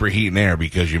at Super Heat and Air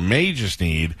because you may just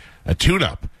need a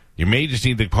tune-up. You may just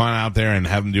need to come out there and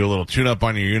have them do a little tune-up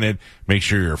on your unit, make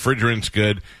sure your refrigerant's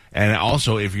good. And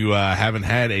also, if you haven't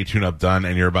had a tune-up done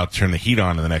and you're about to turn the heat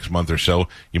on in the next month or so,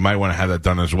 you might want to have that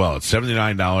done as well. It's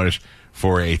 $79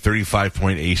 for a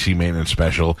 35-point AC maintenance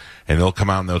special, and they'll come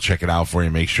out and they'll check it out for you,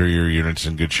 make sure your unit's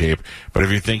in good shape. But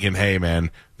if you're thinking, hey, man,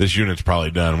 this unit's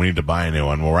probably done, we need to buy a new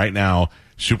one. Well, right now,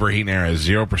 Super Heat and Air has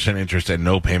 0% interest and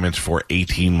no payments for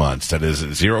 18 months. That is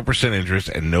 0% interest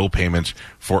and no payments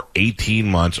for 18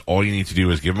 months. All you need to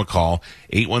do is give them a call,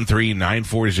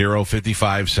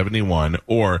 813-940-5571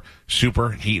 or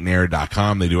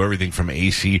superheatandair.com. They do everything from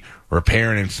AC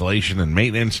repair and installation and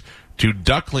maintenance to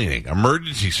duct cleaning,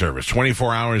 emergency service,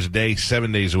 24 hours a day,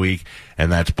 7 days a week,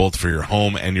 and that's both for your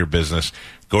home and your business.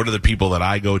 Go to the people that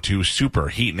I go to,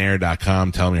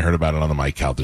 superheatandair.com. Tell them you heard about it on the Mike Calta